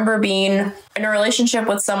 And I remember being in a relationship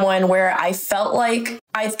with someone where I felt like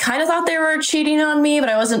I kind of thought they were cheating on me, but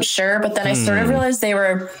I wasn't sure. But then I sort of realized they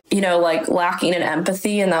were, like lacking in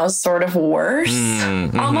empathy. And that was sort of worse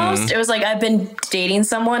almost. It was like I've been dating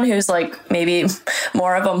someone who's like maybe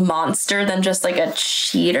more of a monster than just like a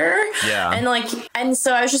cheater. Yeah. And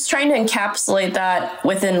so I was just trying to encapsulate that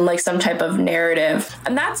within like some type of narrative.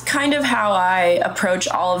 And that's kind of how I approach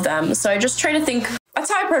all of them. So I just try to think, that's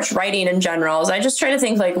how I approach writing in general, is I just try to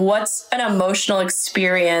think like, what's an emotional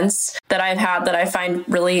experience that I've had that I find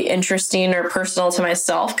really interesting or personal to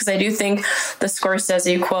myself? Because I do think the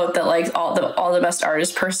Scorsese quote that like all the best art is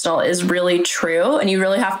personal is really true. And you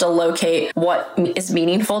really have to locate what is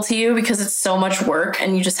meaningful to you, because it's so much work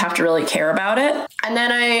and you just have to really care about it. And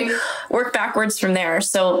then I work backwards from there.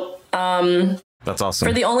 So that's awesome.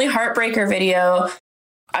 For the Only Heartbreaker video,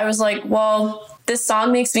 I was like, well, this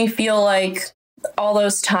song makes me feel like all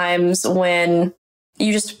those times when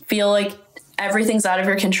you just feel like everything's out of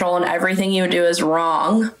your control and everything you do is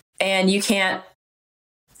wrong and you can't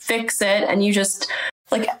fix it, and you just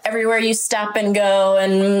like everywhere you step and go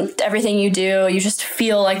and everything you do, you just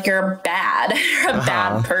feel like you're bad. You're a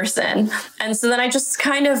bad person. And so then I just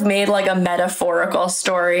kind of made like a metaphorical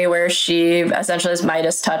story where she essentially is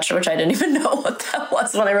Midas touch, which I didn't even know what that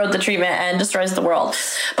was when I wrote the treatment, and destroys the world.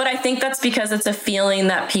 But I think that's because it's a feeling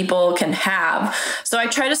that people can have. So I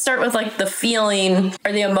try to start with like the feeling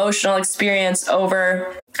or the emotional experience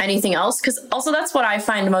over anything else, because also that's what I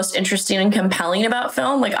find most interesting and compelling about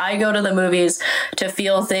film. Like I go to the movies to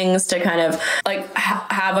feel things, to kind of like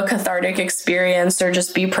have a cathartic experience or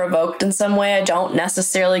just be provoked in some way. I don't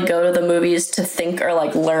necessarily go to the movies to think or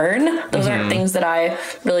like learn. Those aren't things that I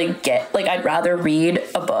really get. Like I'd rather read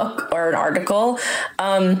a book or an article.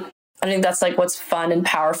 I think that's like what's fun and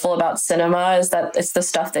powerful about cinema, is that it's the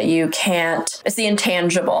stuff that you can't, it's the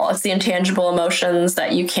intangible. It's the intangible emotions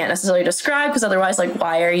that you can't necessarily describe, because otherwise, like,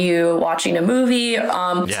 why are you watching a movie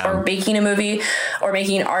or making a movie or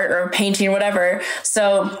making art or painting or whatever?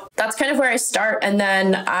 So that's kind of where I start. And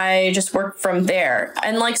then I just work from there.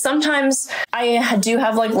 And like sometimes I do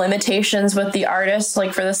have like limitations with the artist.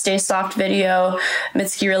 Like for the Stay Soft video,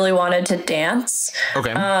 Mitski really wanted to dance.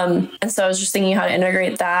 Okay. And so I was just thinking how to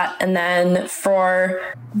integrate that. And then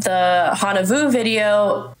for the Hana Vu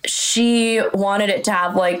video, she wanted it to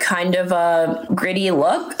have like kind of a gritty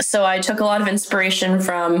look. So I took a lot of inspiration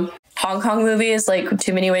from Hong Kong movies, like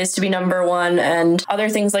Too Many Ways to Be Number One and other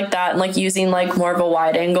things like that, and like using like more of a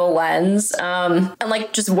wide angle lens, and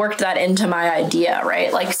like just worked that into my idea,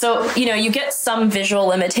 right? Like, so, you get some visual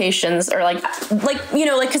limitations, or like,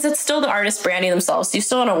 because it's still the artist branding themselves. So you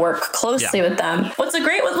still want to work closely with them. What's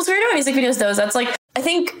great about music videos though is that's like, I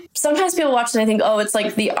think sometimes people watch and I think, oh, it's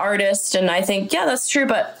like the artist. And I think, yeah, that's true.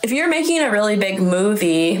 But if you're making a really big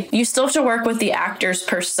movie, you still have to work with the actor's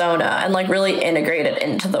persona and like really integrate it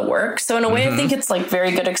into the work. So in a way, I think it's like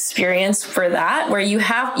very good experience for that, where you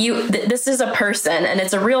have this is a person and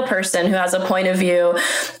it's a real person who has a point of view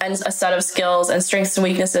and a set of skills and strengths and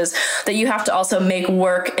weaknesses that you have to also make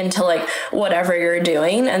work into like whatever you're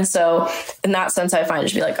doing. And so in that sense, I find it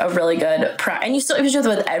to be like a really good and you still have to do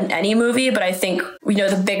it with any movie, but I think,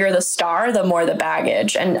 the bigger the star, the more the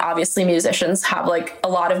baggage. And obviously musicians have like a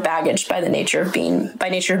lot of baggage by nature of being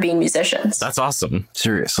musicians. That's awesome.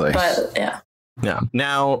 Seriously. But yeah. Yeah.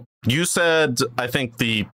 Now, you said, I think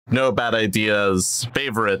the No Bad Ideas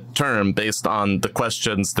favorite term based on the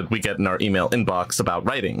questions that we get in our email inbox about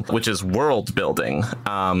writing, which is world building.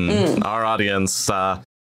 Our audience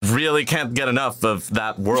really can't get enough of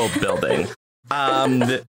that world building.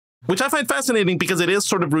 Which I find fascinating because it is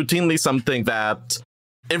sort of routinely something that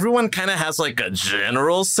everyone kind of has like a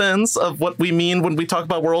general sense of what we mean when we talk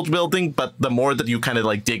about world building. But the more that you kind of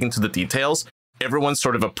like dig into the details, everyone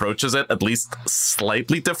sort of approaches it at least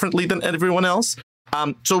slightly differently than everyone else.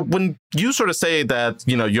 So when you sort of say that,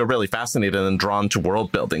 you're really fascinated and drawn to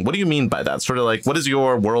world building, what do you mean by that? Sort of like, what is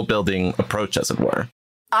your world building approach, as it were?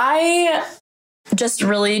 I just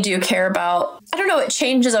really do care about, I don't know, it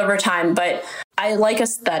changes over time, but I like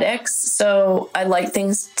aesthetics. So I like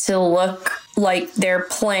things to look like they're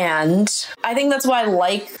planned. I think that's why I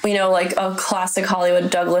like, like a classic Hollywood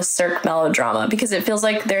Douglas Sirk melodrama, because it feels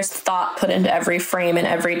like there's thought put into every frame and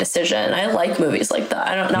every decision. I like movies like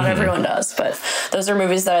that. Not everyone does, but those are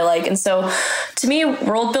movies that I like. And so to me,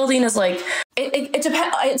 world building is like, it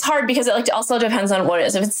depends. It's hard because it also depends on what it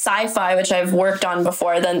is. If it's sci-fi, which I've worked on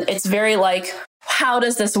before, then it's very like, how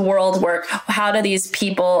does this world work? How do these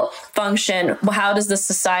people function? How does this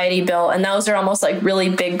society build? And those are almost like really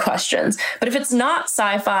big questions. But if it's not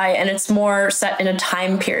sci-fi and it's more set in a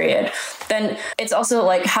time period, then it's also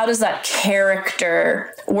like, how does that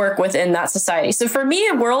character work within that society? So for me,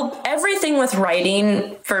 everything with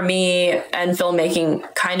writing for me and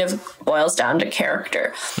filmmaking kind of boils down to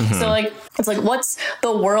character. So like, it's like, what's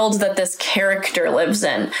the world that this character lives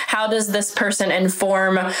in? How does this person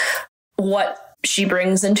inform what she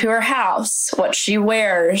brings into her house, what she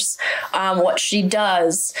wears, what she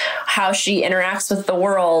does, how she interacts with the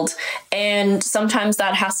world. And sometimes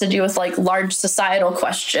that has to do with like large societal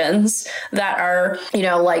questions that are,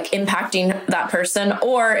 like impacting that person,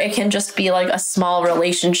 or it can just be like a small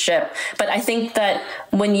relationship. But I think that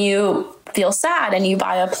when you feel sad and you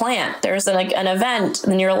buy a plant, there's an event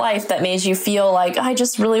in your life that makes you feel like, I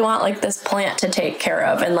just really want like this plant to take care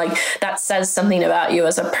of. And like that says something about you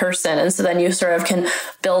as a person. And so then you sort of can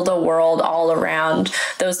build a world all around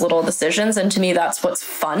those little decisions. And to me, that's what's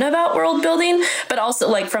fun about world building. But also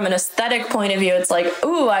like from an aesthetic point of view, it's like,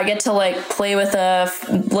 ooh, I get to like play with the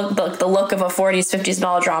look of a 40s, 50s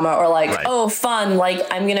melodrama, or like, right. Oh, fun. Like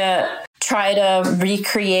I'm going to try to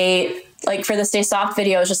recreate, like for the Stay Soft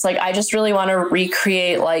video, it's just like, I just really want to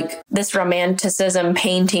recreate like this romanticism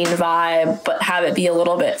painting vibe, but have it be a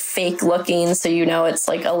little bit fake looking. So, it's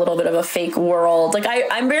like a little bit of a fake world. Like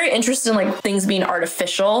I'm very interested in like things being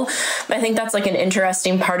artificial. I think that's like an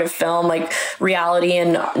interesting part of film, like reality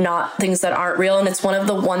and not things that aren't real. And it's one of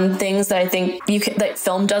the things that I think that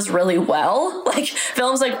film does really well. Like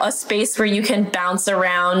film's like a space where you can bounce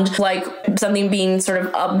around, like something being sort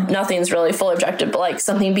of, nothing's really fully objective, but like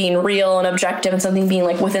something being real and objective and something being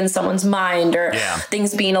like within someone's mind, or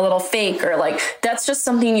things being a little fake, or like that's just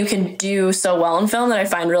something you can do so well in film that I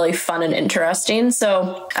find really fun and interesting.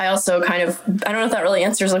 So I also I don't know if that really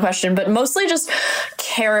answers the question, but mostly just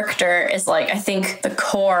character is like, I think the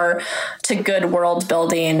core to good world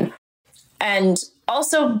building. And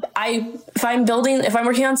also if I'm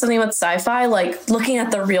working on something with sci-fi, like looking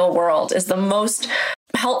at the real world is the most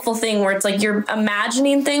helpful thing, where it's like you're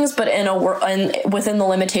imagining things, but within the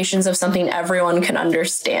limitations of something everyone can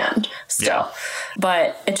understand still. Yeah.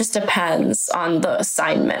 But it just depends on the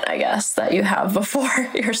assignment, I guess, that you have before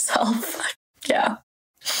yourself. Yeah.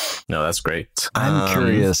 No, that's great. I'm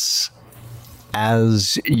curious,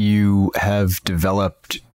 as you have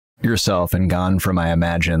developed yourself and gone from, I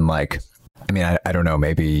imagine, like, I don't know,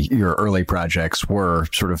 maybe your early projects were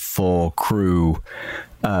sort of full crew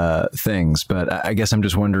things, but I guess I'm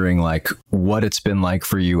just wondering like what it's been like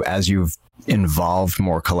for you as you've involved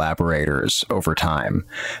more collaborators over time,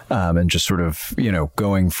 and just sort of,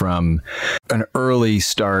 going from an early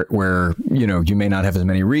start where, you may not have as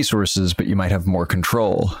many resources, but you might have more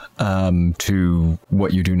control, to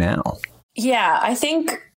what you do now. Yeah, I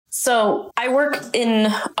think So I work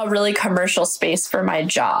in a really commercial space for my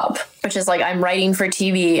job, which is like I'm writing for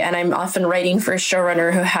TV and I'm often writing for a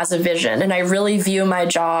showrunner who has a vision. And I really view my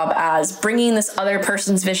job as bringing this other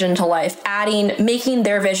person's vision to life, making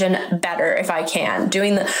their vision better if I can,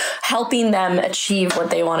 helping them achieve what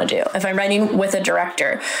they want to do. If I'm writing with a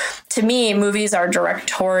director, to me, movies are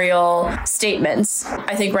directorial statements.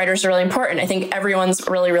 I think writers are really important. I think everyone's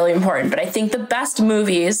really, really important. But I think the best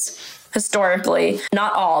movies historically,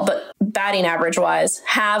 not all, but batting average wise,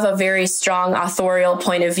 have a very strong authorial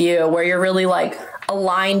point of view where you're really like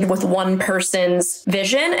aligned with one person's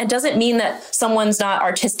vision. It doesn't mean that someone's not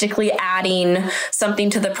artistically adding something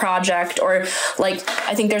to the project, or like,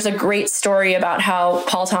 I think there's a great story about how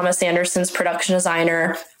Paul Thomas Anderson's production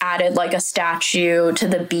designer added like a statue to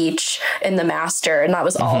the beach in The Master, and that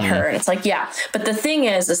was all her. And it's like, yeah. But the thing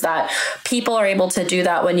is that people are able to do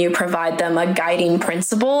that when you provide them a guiding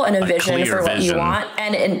principle and a vision for what you want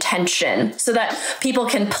and intention, so that people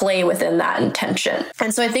can play within that intention.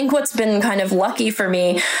 And so I think what's been kind of lucky for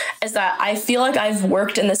me is that I feel like I've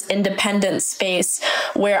worked in this independent space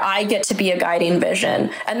where I get to be a guiding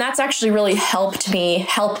vision. And that's actually really helped me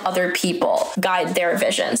help other people guide their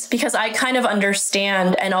visions, because I kind of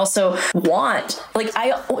understand and also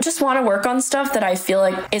I just want to work on stuff that I feel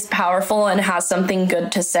like is powerful and has something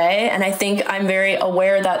good to say. And I think I'm very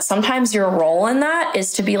aware that sometimes your role in that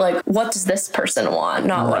is to be like, what does this person want?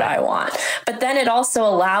 Not what I want. But then it also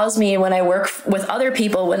allows me, when I work with other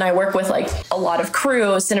people, when I work with like a lot of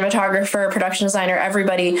crew, cinematographer, production designer,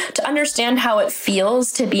 everybody, to understand how it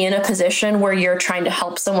feels to be in a position where you're trying to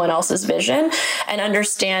help someone else's vision, and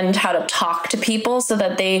understand how to talk to people so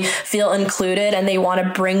that they feel included and they want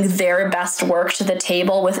to bring their best work to the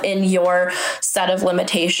table within your set of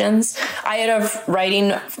limitations. I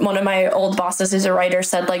had one of my old bosses who's a writer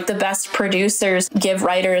said, like, the best producers give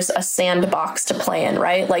writers a sandbox to play in,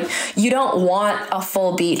 right? Like, you don't want a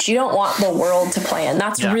full beach. You don't want the world to play in.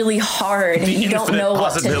 That's really hard. You don't know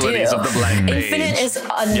what to do. Of the blank page. Infinite is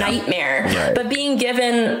a nightmare. Right. But being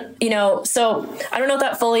given, so I don't know if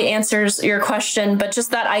that fully answers your question, but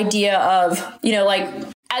just that idea of,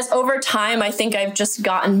 as over time, I think I've just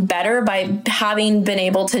gotten better by having been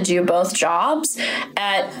able to do both jobs.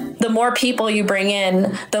 The more people you bring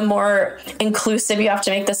in, the more inclusive you have to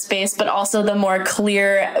make the space, but also the more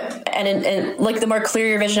clear and like the more clear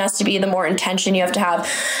your vision has to be, the more intention you have to have.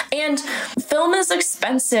 And film is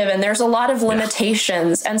expensive and there's a lot of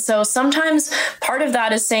limitations. And so sometimes part of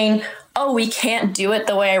that is saying, oh, we can't do it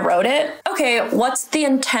the way I wrote it. Okay, what's the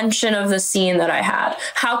intention of the scene that I had?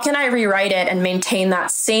 How can I rewrite it and maintain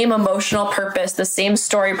that same emotional purpose, the same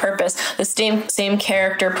story purpose, the same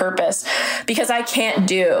character purpose? Because I can't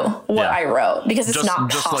do what I wrote, because it's not possible.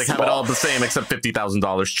 Just like have it all the same except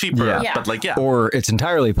 $50,000 cheaper. Yeah. But or it's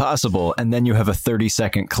entirely possible, and then you have a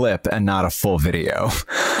 30-second clip and not a full video.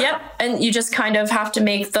 Yep. And you just kind of have to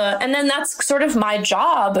make and then that's sort of my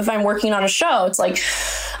job if I'm working on a show. It's like,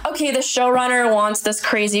 okay, the showrunner wants this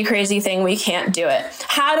crazy, crazy thing. We can't do it.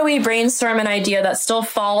 How do we brainstorm an idea that still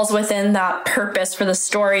falls within that purpose for the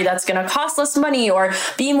story that's going to cost less money or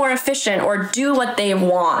be more efficient or do what they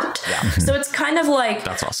want? Yeah. So it's kind of like,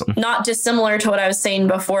 that's awesome. Not dissimilar to what I was saying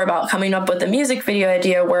before about coming up with a music video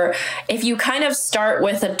idea, where if you kind of start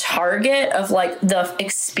with a target of like the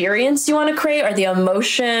experience you want to create or the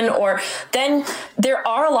emotion, or then there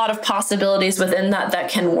are a lot of possibilities within that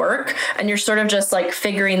can work, and you're sort of just like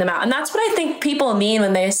figuring them out. And that's what I think people mean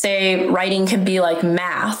when they say writing can be like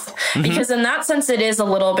math, because in that sense, it is a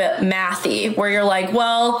little bit mathy, where you're like,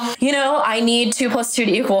 well, I need 2 +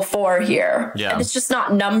 2 = 4 here. Yeah. And it's just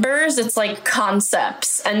not numbers. It's like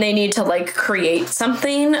concepts, and they need to like create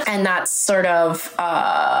something. And that's sort of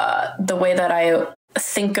the way that I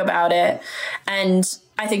think about it. And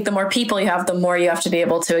I think the more people you have, the more you have to be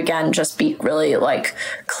able to, again, just be really like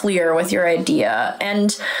clear with your idea.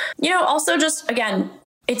 And, also just, again,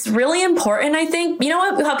 it's really important, I think.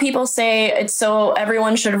 How people say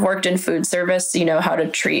everyone should have worked in food service, how to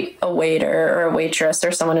treat a waiter or a waitress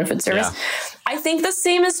or someone in food service. Yeah. I think the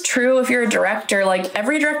same is true if you're a director. Like,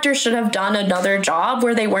 every director should have done another job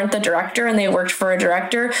where they weren't the director and they worked for a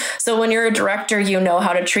director. So when you're a director, you know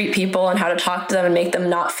how to treat people and how to talk to them and make them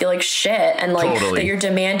not feel like shit, and like that you're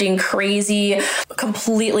demanding crazy,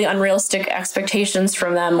 completely unrealistic expectations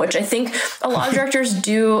from them, which I think a lot of directors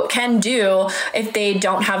can do if they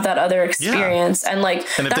don't have that other experience. Yeah.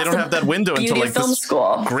 And if they don't have that window until like film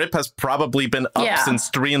school, script has probably been up since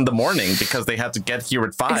 3 a.m. because they had to get here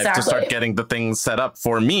at 5 to start getting the things set up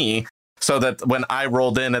for me, so that when I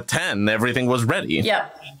rolled in at 10, everything was ready. Yeah.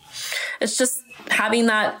 It's just having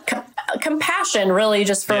that compassion really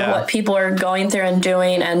just for what people are going through and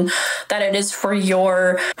doing, and that it is for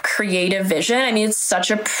your creative vision. I mean, it's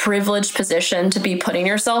such a privileged position to be putting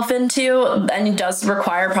yourself into, and it does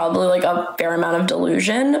require probably like a fair amount of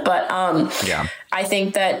delusion, but I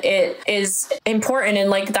think that it is important, and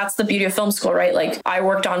like that's the beauty of film school, right? Like I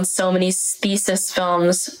worked on so many thesis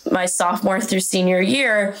films my sophomore through senior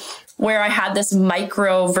year, where I had this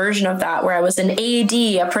micro version of that, where I was an AD,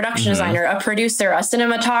 a production designer, a producer, a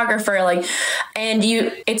cinematographer, like, and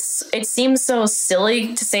it seems so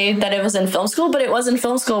silly to say that it was in film school, but it was in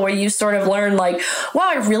film school where you sort of learn like, wow,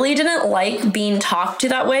 I really didn't like being talked to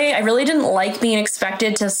that way. I really didn't like being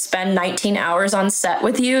expected to spend 19 hours on set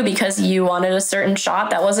with you because you wanted a certain shot.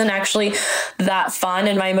 That wasn't actually that fun.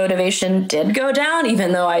 And my motivation did go down,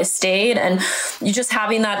 even though I stayed. And you just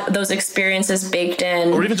having those experiences baked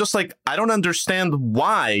in. Or even just like, I don't understand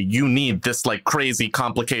why you need this like crazy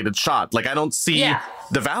complicated shot. Like, I don't see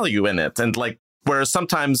the value in it. And like, whereas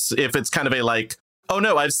sometimes if it's kind of a like, oh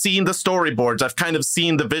no, I've seen the storyboards, I've kind of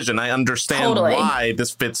seen the vision, I understand why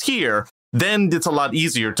this fits here, then it's a lot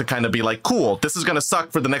easier to kind of be like, cool, this is going to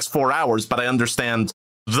suck for the next 4 hours, but I understand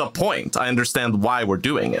the point. I understand why we're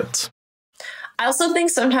doing it. I also think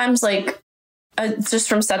sometimes like, just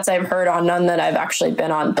from sets I've heard on, none that I've actually been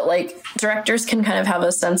on, but like directors can kind of have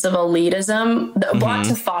a sense of elitism, want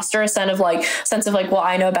to foster a sense of like, well,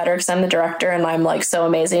 I know better because I'm the director and I'm like so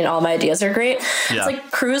amazing. All my ideas are great. Yeah. It's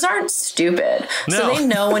like crews aren't stupid. No. So they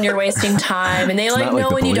know when you're wasting time, and they like know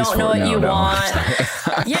when you don't know what you want.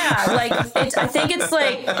 Yeah. Like I think it's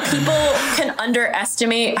like people can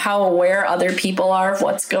underestimate how aware other people are of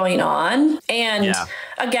what's going on. And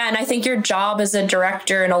again, I think your job as a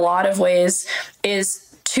director in a lot of ways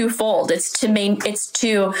is twofold. It's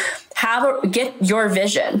to get your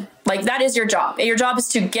vision. Like that is your job. Your job is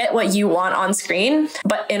to get what you want on screen.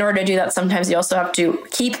 But in order to do that, sometimes you also have to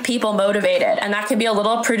keep people motivated. And that can be a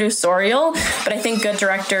little producerial, but I think good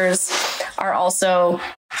directors are also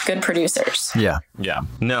good producers. Yeah. Yeah.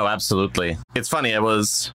 No, absolutely. It's funny. I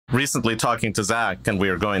was recently talking to Zach, and we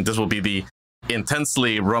were going, this will be the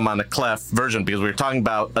intensely Roman Clef version, because we were talking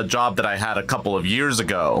about a job that I had a couple of years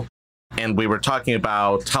ago. And we were talking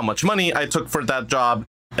about how much money I took for that job.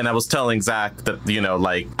 And I was telling Zach that, you know,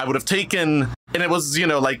 like I would have taken, and it was, you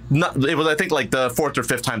know, like it was, I think like the 4th or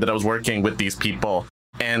 5th time that I was working with these people.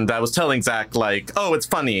 And I was telling Zach like, oh, it's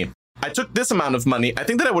funny. I took this amount of money. I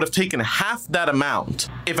think that I would have taken half that amount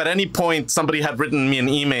if at any point somebody had written me an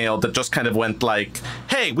email that just kind of went like,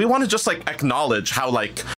 hey, we want to just like acknowledge how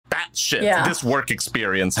like batshit this work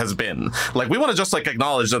experience has been. Like, we want to just like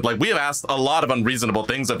acknowledge that like we have asked a lot of unreasonable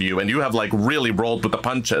things of you, and you have like really rolled with the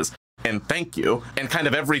punches. And thank you. And kind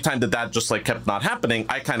of every time that just like kept not happening,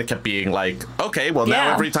 I kind of kept being like, okay, well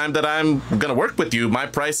now every time that I'm going to work with you, my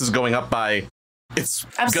price is going up by, it's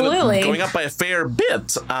going up by a fair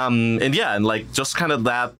bit. And like just kind of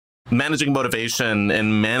that managing motivation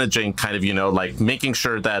and managing kind of, you know, like making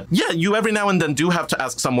sure that, you every now and then do have to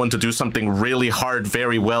ask someone to do something really hard,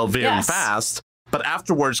 very well, very fast. But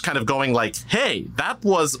afterwards kind of going like, hey, that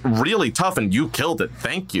was really tough and you killed it.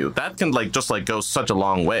 Thank you. That can like just like go such a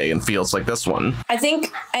long way and feels like this one. I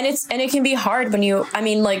think, and it can be hard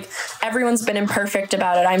when like everyone's been imperfect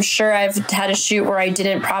about it. I'm sure I've had a shoot where I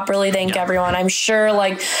didn't properly thank everyone. I'm sure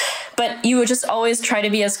like, but you would just always try to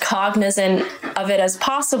be as cognizant of it as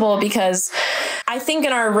possible, because I think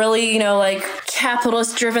in our really, you know, like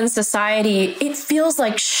capitalist driven society, it feels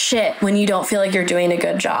like shit when you don't feel like you're doing a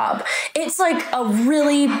good job. It's like a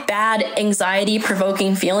really bad anxiety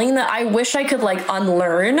provoking feeling that I wish I could like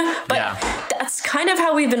unlearn, but that's kind of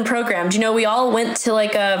how we've been programmed. You know, we all went to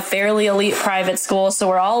like a fairly elite private school, so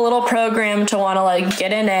we're all a little programmed to want to like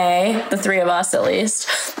get an A, the 3 of us at least.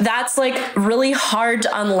 That's like really hard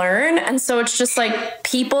to unlearn. And so it's just like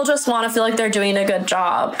people just want to feel like they're doing a good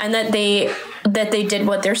job, and that they did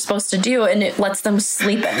what they're supposed to do, and it lets them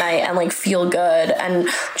sleep at night and like feel good. And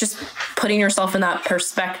just putting yourself in that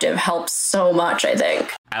perspective helps so much, I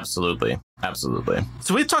think. Absolutely.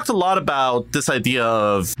 So we talked a lot about this idea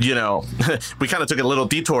of, you know, we kind of took a little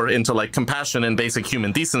detour into like compassion and basic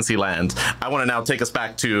human decency land. I want to now take us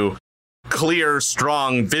back to clear,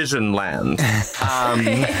 strong vision land.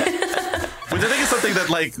 Which I think is something that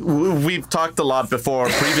like we've talked a lot before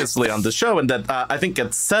previously on the show, and that I think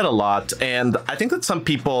gets said a lot. And I think that some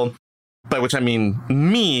people, by which I mean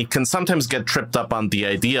me, can sometimes get tripped up on the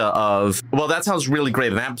idea of, well, that sounds really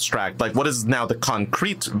great and abstract. Like, what is now the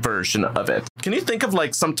concrete version of it? Can you think of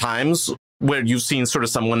like some times where you've seen sort of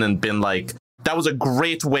someone and been like, that was a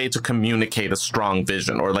great way to communicate a strong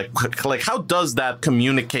vision? Or like how does that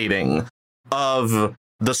communicating of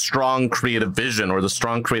the strong creative vision or the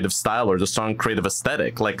strong creative style or the strong creative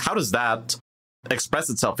aesthetic? Like, how does that express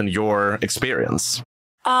itself in your experience?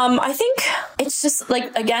 I think it's just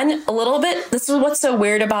like, again, a little bit, this is what's so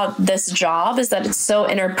weird about this job is that it's so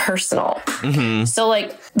interpersonal. Mm-hmm. So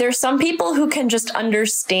like there's some people who can just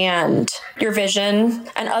understand your vision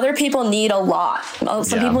and other people need a lot.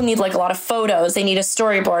 Some people need like a lot of photos. They need a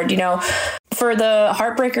storyboard, you know. For the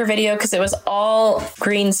Heartbreaker video, because it was all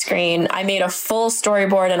green screen, I made a full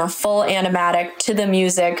storyboard and a full animatic to the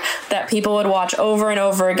music that people would watch over and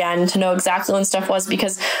over again to know exactly when stuff was,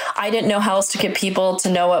 because I didn't know how else to get people to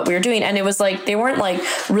know what we were doing. And it was like, they weren't like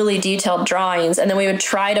really detailed drawings. And then we would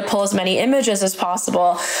try to pull as many images as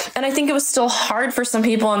possible. And I think it was still hard for some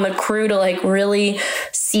people on the crew to like really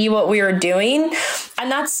see what we were doing.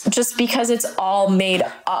 And that's just because it's all made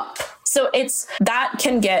up. So that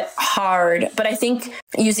can get hard, but I think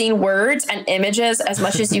using words and images as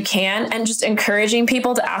much as you can and just encouraging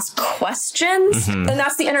people to ask questions, and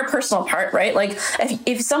that's the interpersonal part, right? Like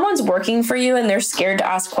if someone's working for you and they're scared to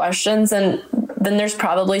ask questions, then there's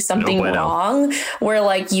probably something wrong where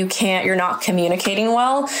like you're not communicating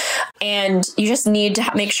well, and you just need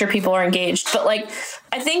to make sure people are engaged. But like,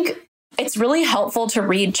 I think it's really helpful to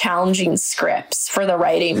read challenging scripts for the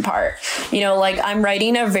writing part. You know, like I'm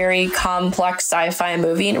writing a very complex sci-fi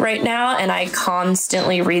movie right now, and I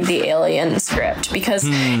constantly read the Alien script because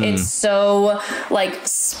it's so like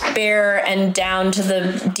spare and down to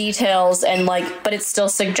the details, and like, but it's still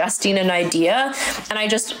suggesting an idea. And I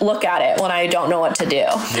just look at it when I don't know what to do.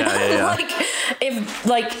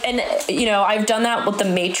 And you know, I've done that with The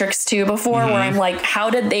Matrix 2 before, where I'm like, how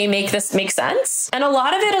did they make this make sense? And a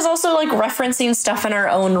lot of it is also like referencing stuff in our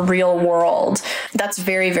own real world. That's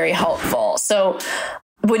very, very helpful. So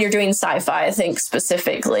when you're doing sci-fi, I think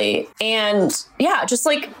specifically, and yeah, just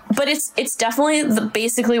like, but it's definitely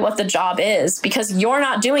basically what the job is, because you're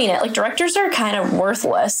not doing it. Like directors are kind of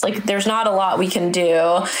worthless. Like there's not a lot we can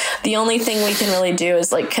do. The only thing we can really do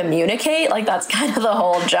is like communicate. Like that's kind of the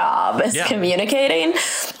whole job is communicating.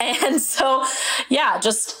 And so, yeah,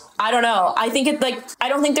 just, I don't know. I think I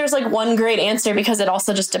don't think there's like one great answer, because it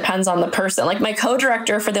also just depends on the person. Like my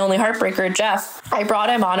co-director for The Only Heartbreaker, Jeff, I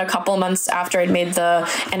brought him on a couple months after I'd made the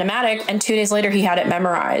animatic, and 2 days later he had it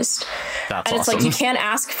memorized. That's and it's awesome. like, you can't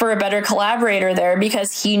ask for a better collaborator there,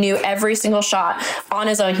 because he knew every single shot on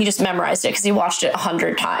his own. He just memorized it because he watched it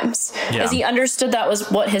 100 times. Because he understood that was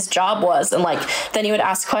what his job was. And like, then he would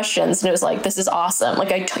ask questions, and it was like, this is awesome.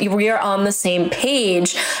 Like we are on the same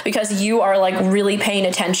page, because you are like really paying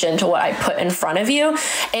attention to what I put in front of you.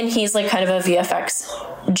 And he's like kind of a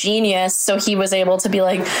VFX genius, so he was able to be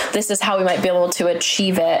like, this is how we might be able to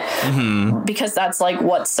achieve it, because that's like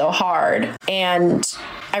what's so hard. And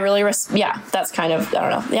I really that's kind of, I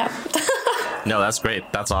don't know. No, that's great.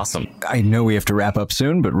 That's awesome. I know we have to wrap up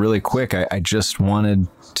soon, but really quick, I just wanted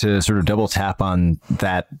to sort of double tap on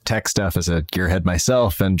that tech stuff as a gearhead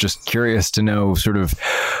myself, and just curious to know sort of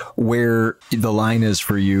where the line is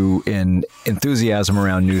for you in enthusiasm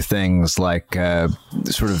around new things, like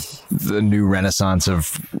sort of the new renaissance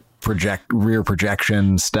of rear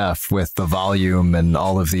projection stuff with the volume and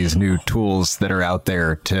all of these new tools that are out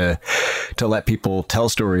there to let people tell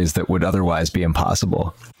stories that would otherwise be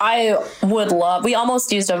impossible. I would love, we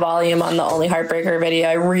almost used a volume on The Only Heartbreaker video.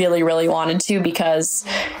 I really, really wanted to, because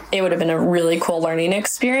it would have been a really cool learning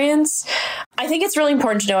experience. I think it's really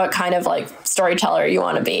important to know what kind of like storyteller you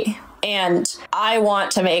want to be. And I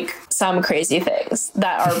want to make some crazy things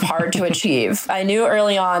that are hard to achieve. I knew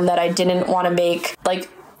early on that I didn't want to make like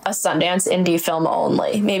a Sundance indie film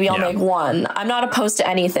only. Maybe I'll make one. I'm not opposed to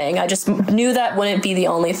anything. I just knew that wouldn't be the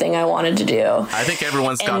only thing I wanted to do. I think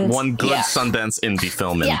everyone's got one good Sundance indie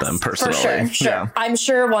film in them, personally. For sure. Yeah. I'm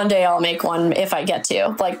sure one day I'll make one if I get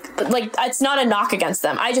to. Like it's not a knock against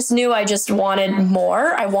them. I just knew I just wanted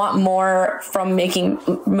more. I want more from making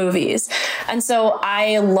movies. And so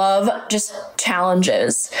I love just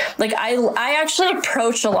challenges. Like I actually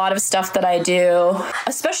approach a lot of stuff that I do,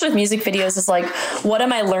 especially with music videos, is like, what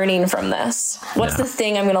am I learning from this? What's the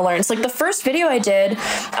thing I'm going to learn? It's like the first video I did,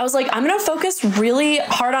 I was like, I'm going to focus really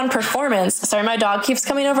hard on performance. Sorry, my dog keeps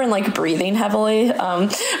coming over and like breathing heavily.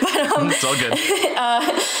 It's all good.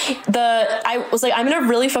 I was like, I'm going to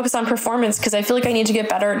really focus on performance, because I feel like I need to get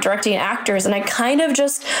better at directing actors. And I kind of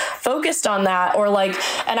just focused on that, or like,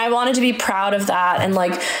 and I wanted to be proud of that. And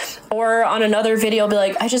like, or on another video, I'll be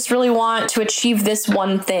like, I just really want to achieve this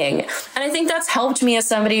one thing. And I think that's helped me as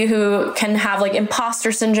somebody who can have like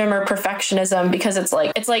imposter syndrome or perfectionism, because it's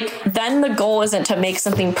like then the goal isn't to make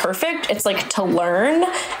something perfect. It's like to learn.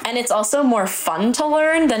 And it's also more fun to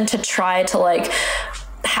learn than to try to like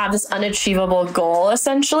have this unachievable goal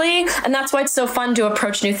essentially. And that's why it's so fun to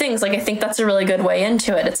approach new things. Like, I think that's a really good way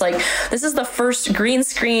into it. It's like, this is the first green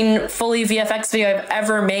screen fully VFX video I've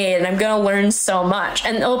ever made, and I'm going to learn so much,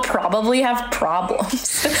 and it'll probably have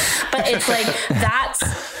problems, but it's like, that's,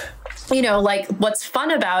 you know, like what's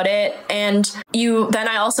fun about it. And then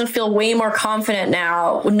I also feel way more confident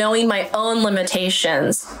now knowing my own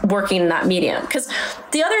limitations working in that medium. Because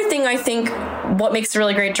the other thing I think what makes a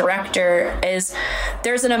really great director is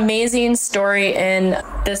there's an amazing story in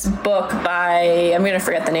this book by, I'm going to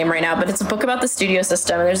forget the name right now, but it's a book about the studio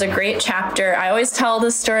system. And there's a great chapter. I always tell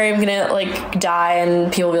this story. I'm going to like die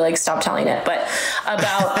and people will be like, stop telling it. But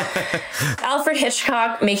about Alfred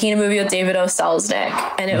Hitchcock making a movie with David O.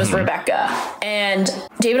 Selznick, and it was Rebecca. And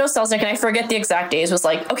David O. Selznick, and I forget the exact days, was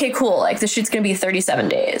like, okay, cool, like the shoot's gonna be 37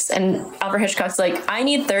 days. And Alfred Hitchcock's like, I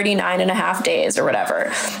need 39 and a half days or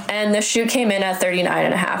whatever. And the shoot came in at 39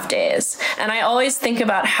 and a half days. And I always think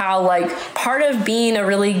about how like part of being a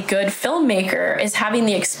really good filmmaker is having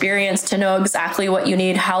the experience to know exactly what you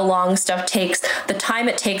need, how long stuff takes, the time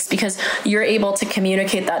it takes, because you're able to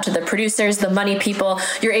communicate that to the producers, the money people.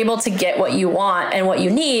 You're able to get what you want and what you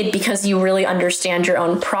need because you really understand your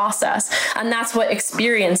own process. And that's what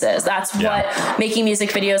experience is. That's what making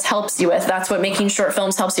music videos helps you with. That's what making short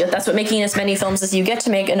films helps you with. That's what making as many films as you get to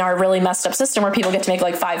make in our really messed up system where people get to make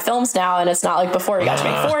like 5 films now, and it's not like before you got to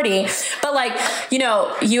make 40. But like, you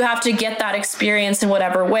know, you have to get that experience in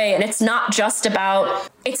whatever way. And it's not just about,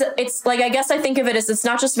 it's like, I guess I think of it as, it's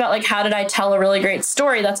not just about like, how did I tell a really great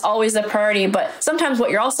story? That's always a priority. But sometimes what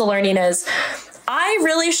you're also learning is, I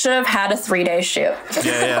really should have had a 3-day shoot.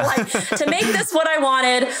 Like, to make this what I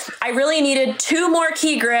wanted, I really needed 2 more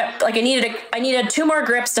key grip. Like I needed 2 more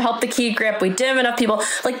grips to help the key grip. We didn't have enough people.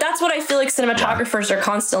 Like, that's what I feel like cinematographers are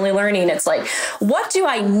constantly learning. It's like, what do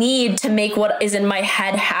I need to make what is in my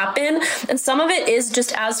head happen? And some of it is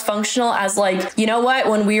just as functional as like, you know what,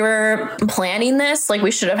 when we were planning this, like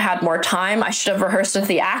we should have had more time. I should have rehearsed with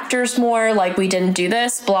the actors more. Like we didn't do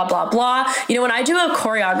this, blah, blah, blah. You know, when I do a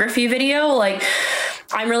choreography video, like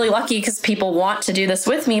I'm really lucky because people want to do this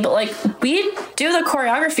with me, but like we do the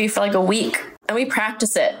choreography for like a week and we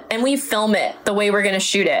practice it and we film it the way we're going to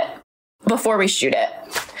shoot it before we shoot it.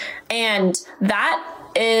 And that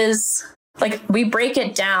is like, we break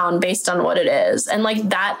it down based on what it is. And like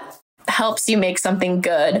that helps you make something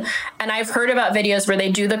good. And I've heard about videos where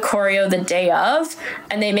they do the choreo the day of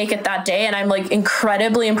and they make it that day. And I'm like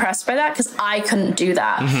incredibly impressed by that because I couldn't do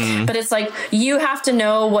that. But it's like, you have to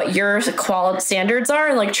know what your quality standards are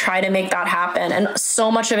and like try to make that happen. And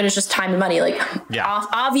so much of it is just time and money. Like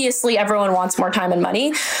obviously everyone wants more time and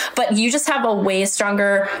money, but you just have a way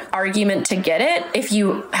stronger argument to get it if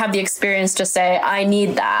you have the experience to say, I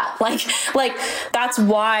need that. Like that's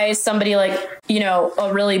why somebody like, you know,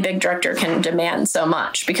 a really big director can demand so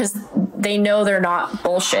much because they know they're not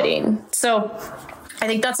bullshitting. So I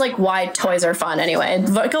think that's like why toys are fun anyway.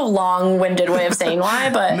 Like a long-winded way of saying why,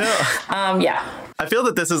 but yeah. I feel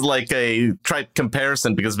that this is like a trite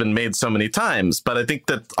comparison because it's been made so many times, but I think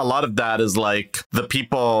that a lot of that is like the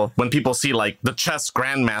people, when people see like the chess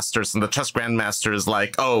grandmasters and the chess grandmaster is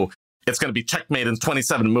like, oh, it's going to be checkmate in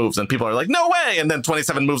 27 moves. And people are like, no way. And then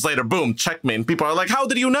 27 moves later, boom, checkmate. And people are like, how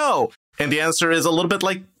did you know? And the answer is a little bit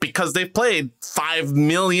like, because they've played 5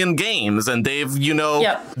 million games and they've, you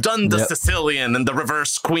know, done the Sicilian and the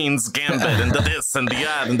reverse Queen's Gambit and the this and the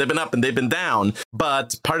that, and they've been up and they've been down.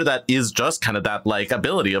 But part of that is just kind of that like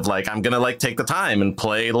ability of like, I'm going to like take the time and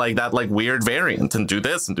play like that like weird variant and do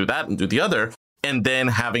this and do that and do the other. And then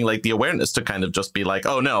having like the awareness to kind of just be like,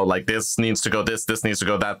 oh no, like this needs to go this needs to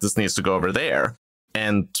go that, this needs to go over there.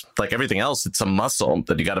 And like everything else, it's a muscle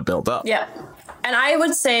that you got to build up. Yeah. And I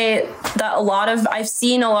would say that I've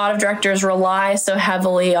seen a lot of directors rely so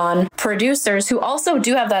heavily on producers who also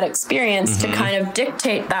do have that experience to kind of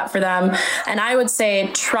dictate that for them. And I would say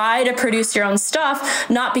try to produce your own stuff,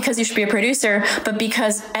 not because you should be a producer, but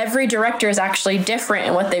because every director is actually different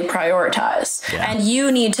in what they prioritize. Yeah. And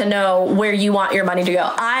you need to know where you want your money to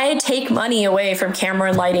go. I take money away from camera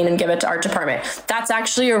and lighting and give it to art department. That's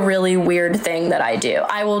actually a really weird thing that I do.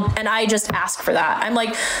 I just ask for that. I'm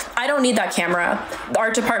like, I don't need that camera. The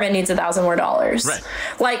art department needs $1,000 more. Right.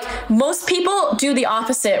 Like most people do the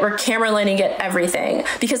opposite where camera and lighting get everything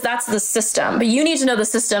because that's the system. But you need to know the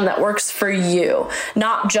system that works for you,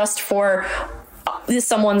 not just for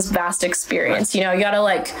someone's vast experience. Right. You know,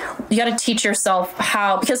 you gotta teach yourself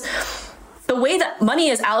how, because the way that money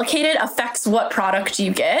is allocated affects what product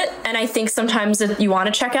you get. And I think sometimes you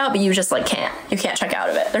want to check out, but you just like you can't check out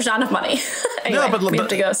of it. There's not enough money. Anyway, we have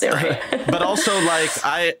to go soon, right? But also like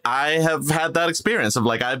I have had that experience of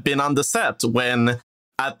like, I've been on the set when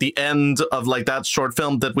at the end of like that short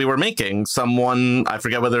film that we were making, someone, I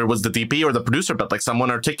forget whether it was the DP or the producer, but like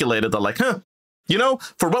someone articulated that like, you know,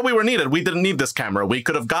 for what we were needed, we didn't need this camera. We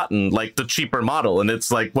could have gotten like the cheaper model. And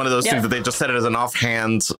it's like one of those things that they just said it as an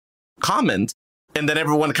offhand comment. And then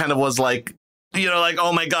everyone kind of was like, you know, like,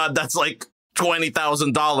 oh my God, that's like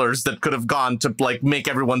 $20,000 that could have gone to like make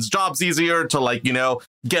everyone's jobs easier, to like, you know,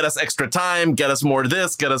 get us extra time, get us more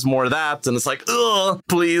this, get us more that. And it's like, ugh,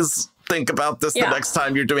 please think about this the next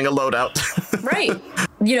time you're doing a loadout. Right.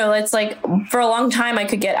 You know, it's like for a long time I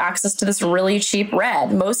could get access to this really cheap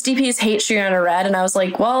red. Most DPs hate shooting on a red. And I was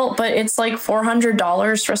like, well, but it's like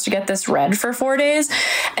 $400 for us to get this red for 4 days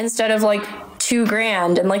instead of like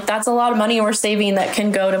 $2,000. And like, that's a lot of money we're saving that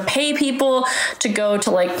can go to pay people to go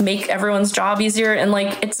to like make everyone's job easier. And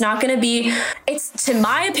like, it's not going to be, it's, to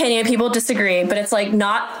my opinion, people disagree, but it's like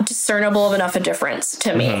not discernible of enough a difference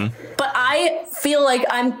to me. But I feel like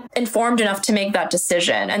I'm informed enough to make that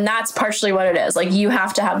decision. And that's partially what it is. Like, you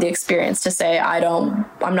have to have the experience to say, I'm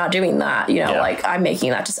not doing that. You know, like I'm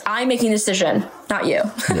making the decision, not you.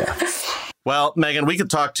 Yeah. Well, Megan, we could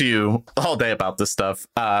talk to you all day about this stuff,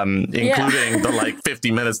 including the like 50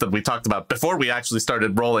 minutes that we talked about before we actually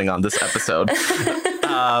started rolling on this episode.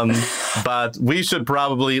 But we should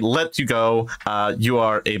probably let you go. You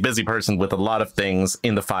are a busy person with a lot of things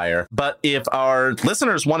in the fire. But if our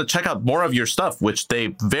listeners want to check out more of your stuff, which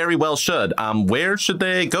they very well should, where should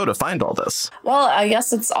they go to find all this? Well, I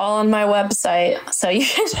guess it's all on my website. So you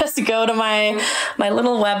can just go to my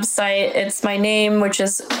little website. It's my name, which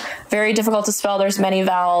is very difficult to spell. There's many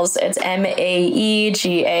vowels. It's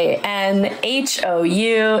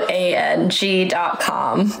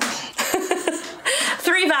maeganhouang.com.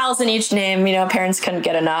 3 vowels in each name. You know, parents couldn't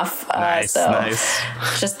get enough. Nice.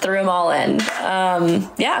 Just threw them all in.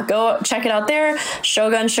 Go check it out there.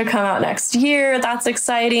 Shogun should come out next year. That's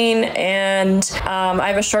exciting. And I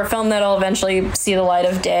have a short film that'll eventually see the light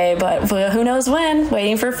of day, but who knows when?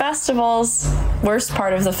 Waiting for festivals. Worst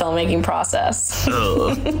part of the filmmaking process.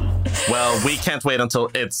 Well, we can't wait until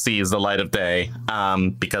it sees the light of day,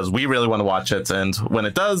 because we really want to watch it. And when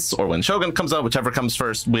it does, or when Shogun comes out, whichever comes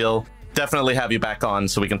first, we'll definitely have you back on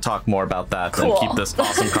so we can talk more about that and keep this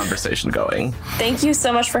awesome conversation going. Thank you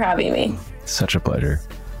so much for having me. Such a pleasure.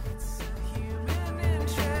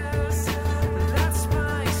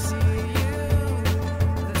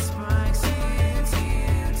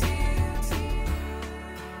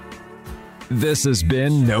 This has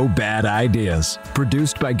been No Bad Ideas,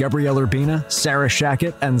 produced by Gabrielle Urbina, Sarah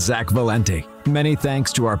Shackett, and Zach Valenti. Many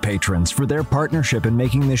thanks to our patrons for their partnership in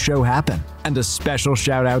making this show happen. And a special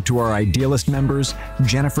shout out to our Idealist members,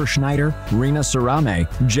 Jennifer Schneider, Rena Sarame,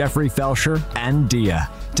 Jeffrey Felsher, and Dia.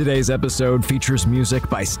 Today's episode features music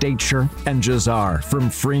by Stateshire and Jazar from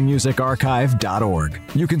freemusicarchive.org.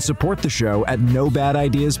 You can support the show at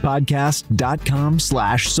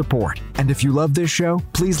nobadideaspodcast.com/support. And if you love this show,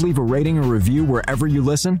 please leave a rating or review wherever you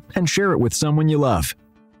listen and share it with someone you love.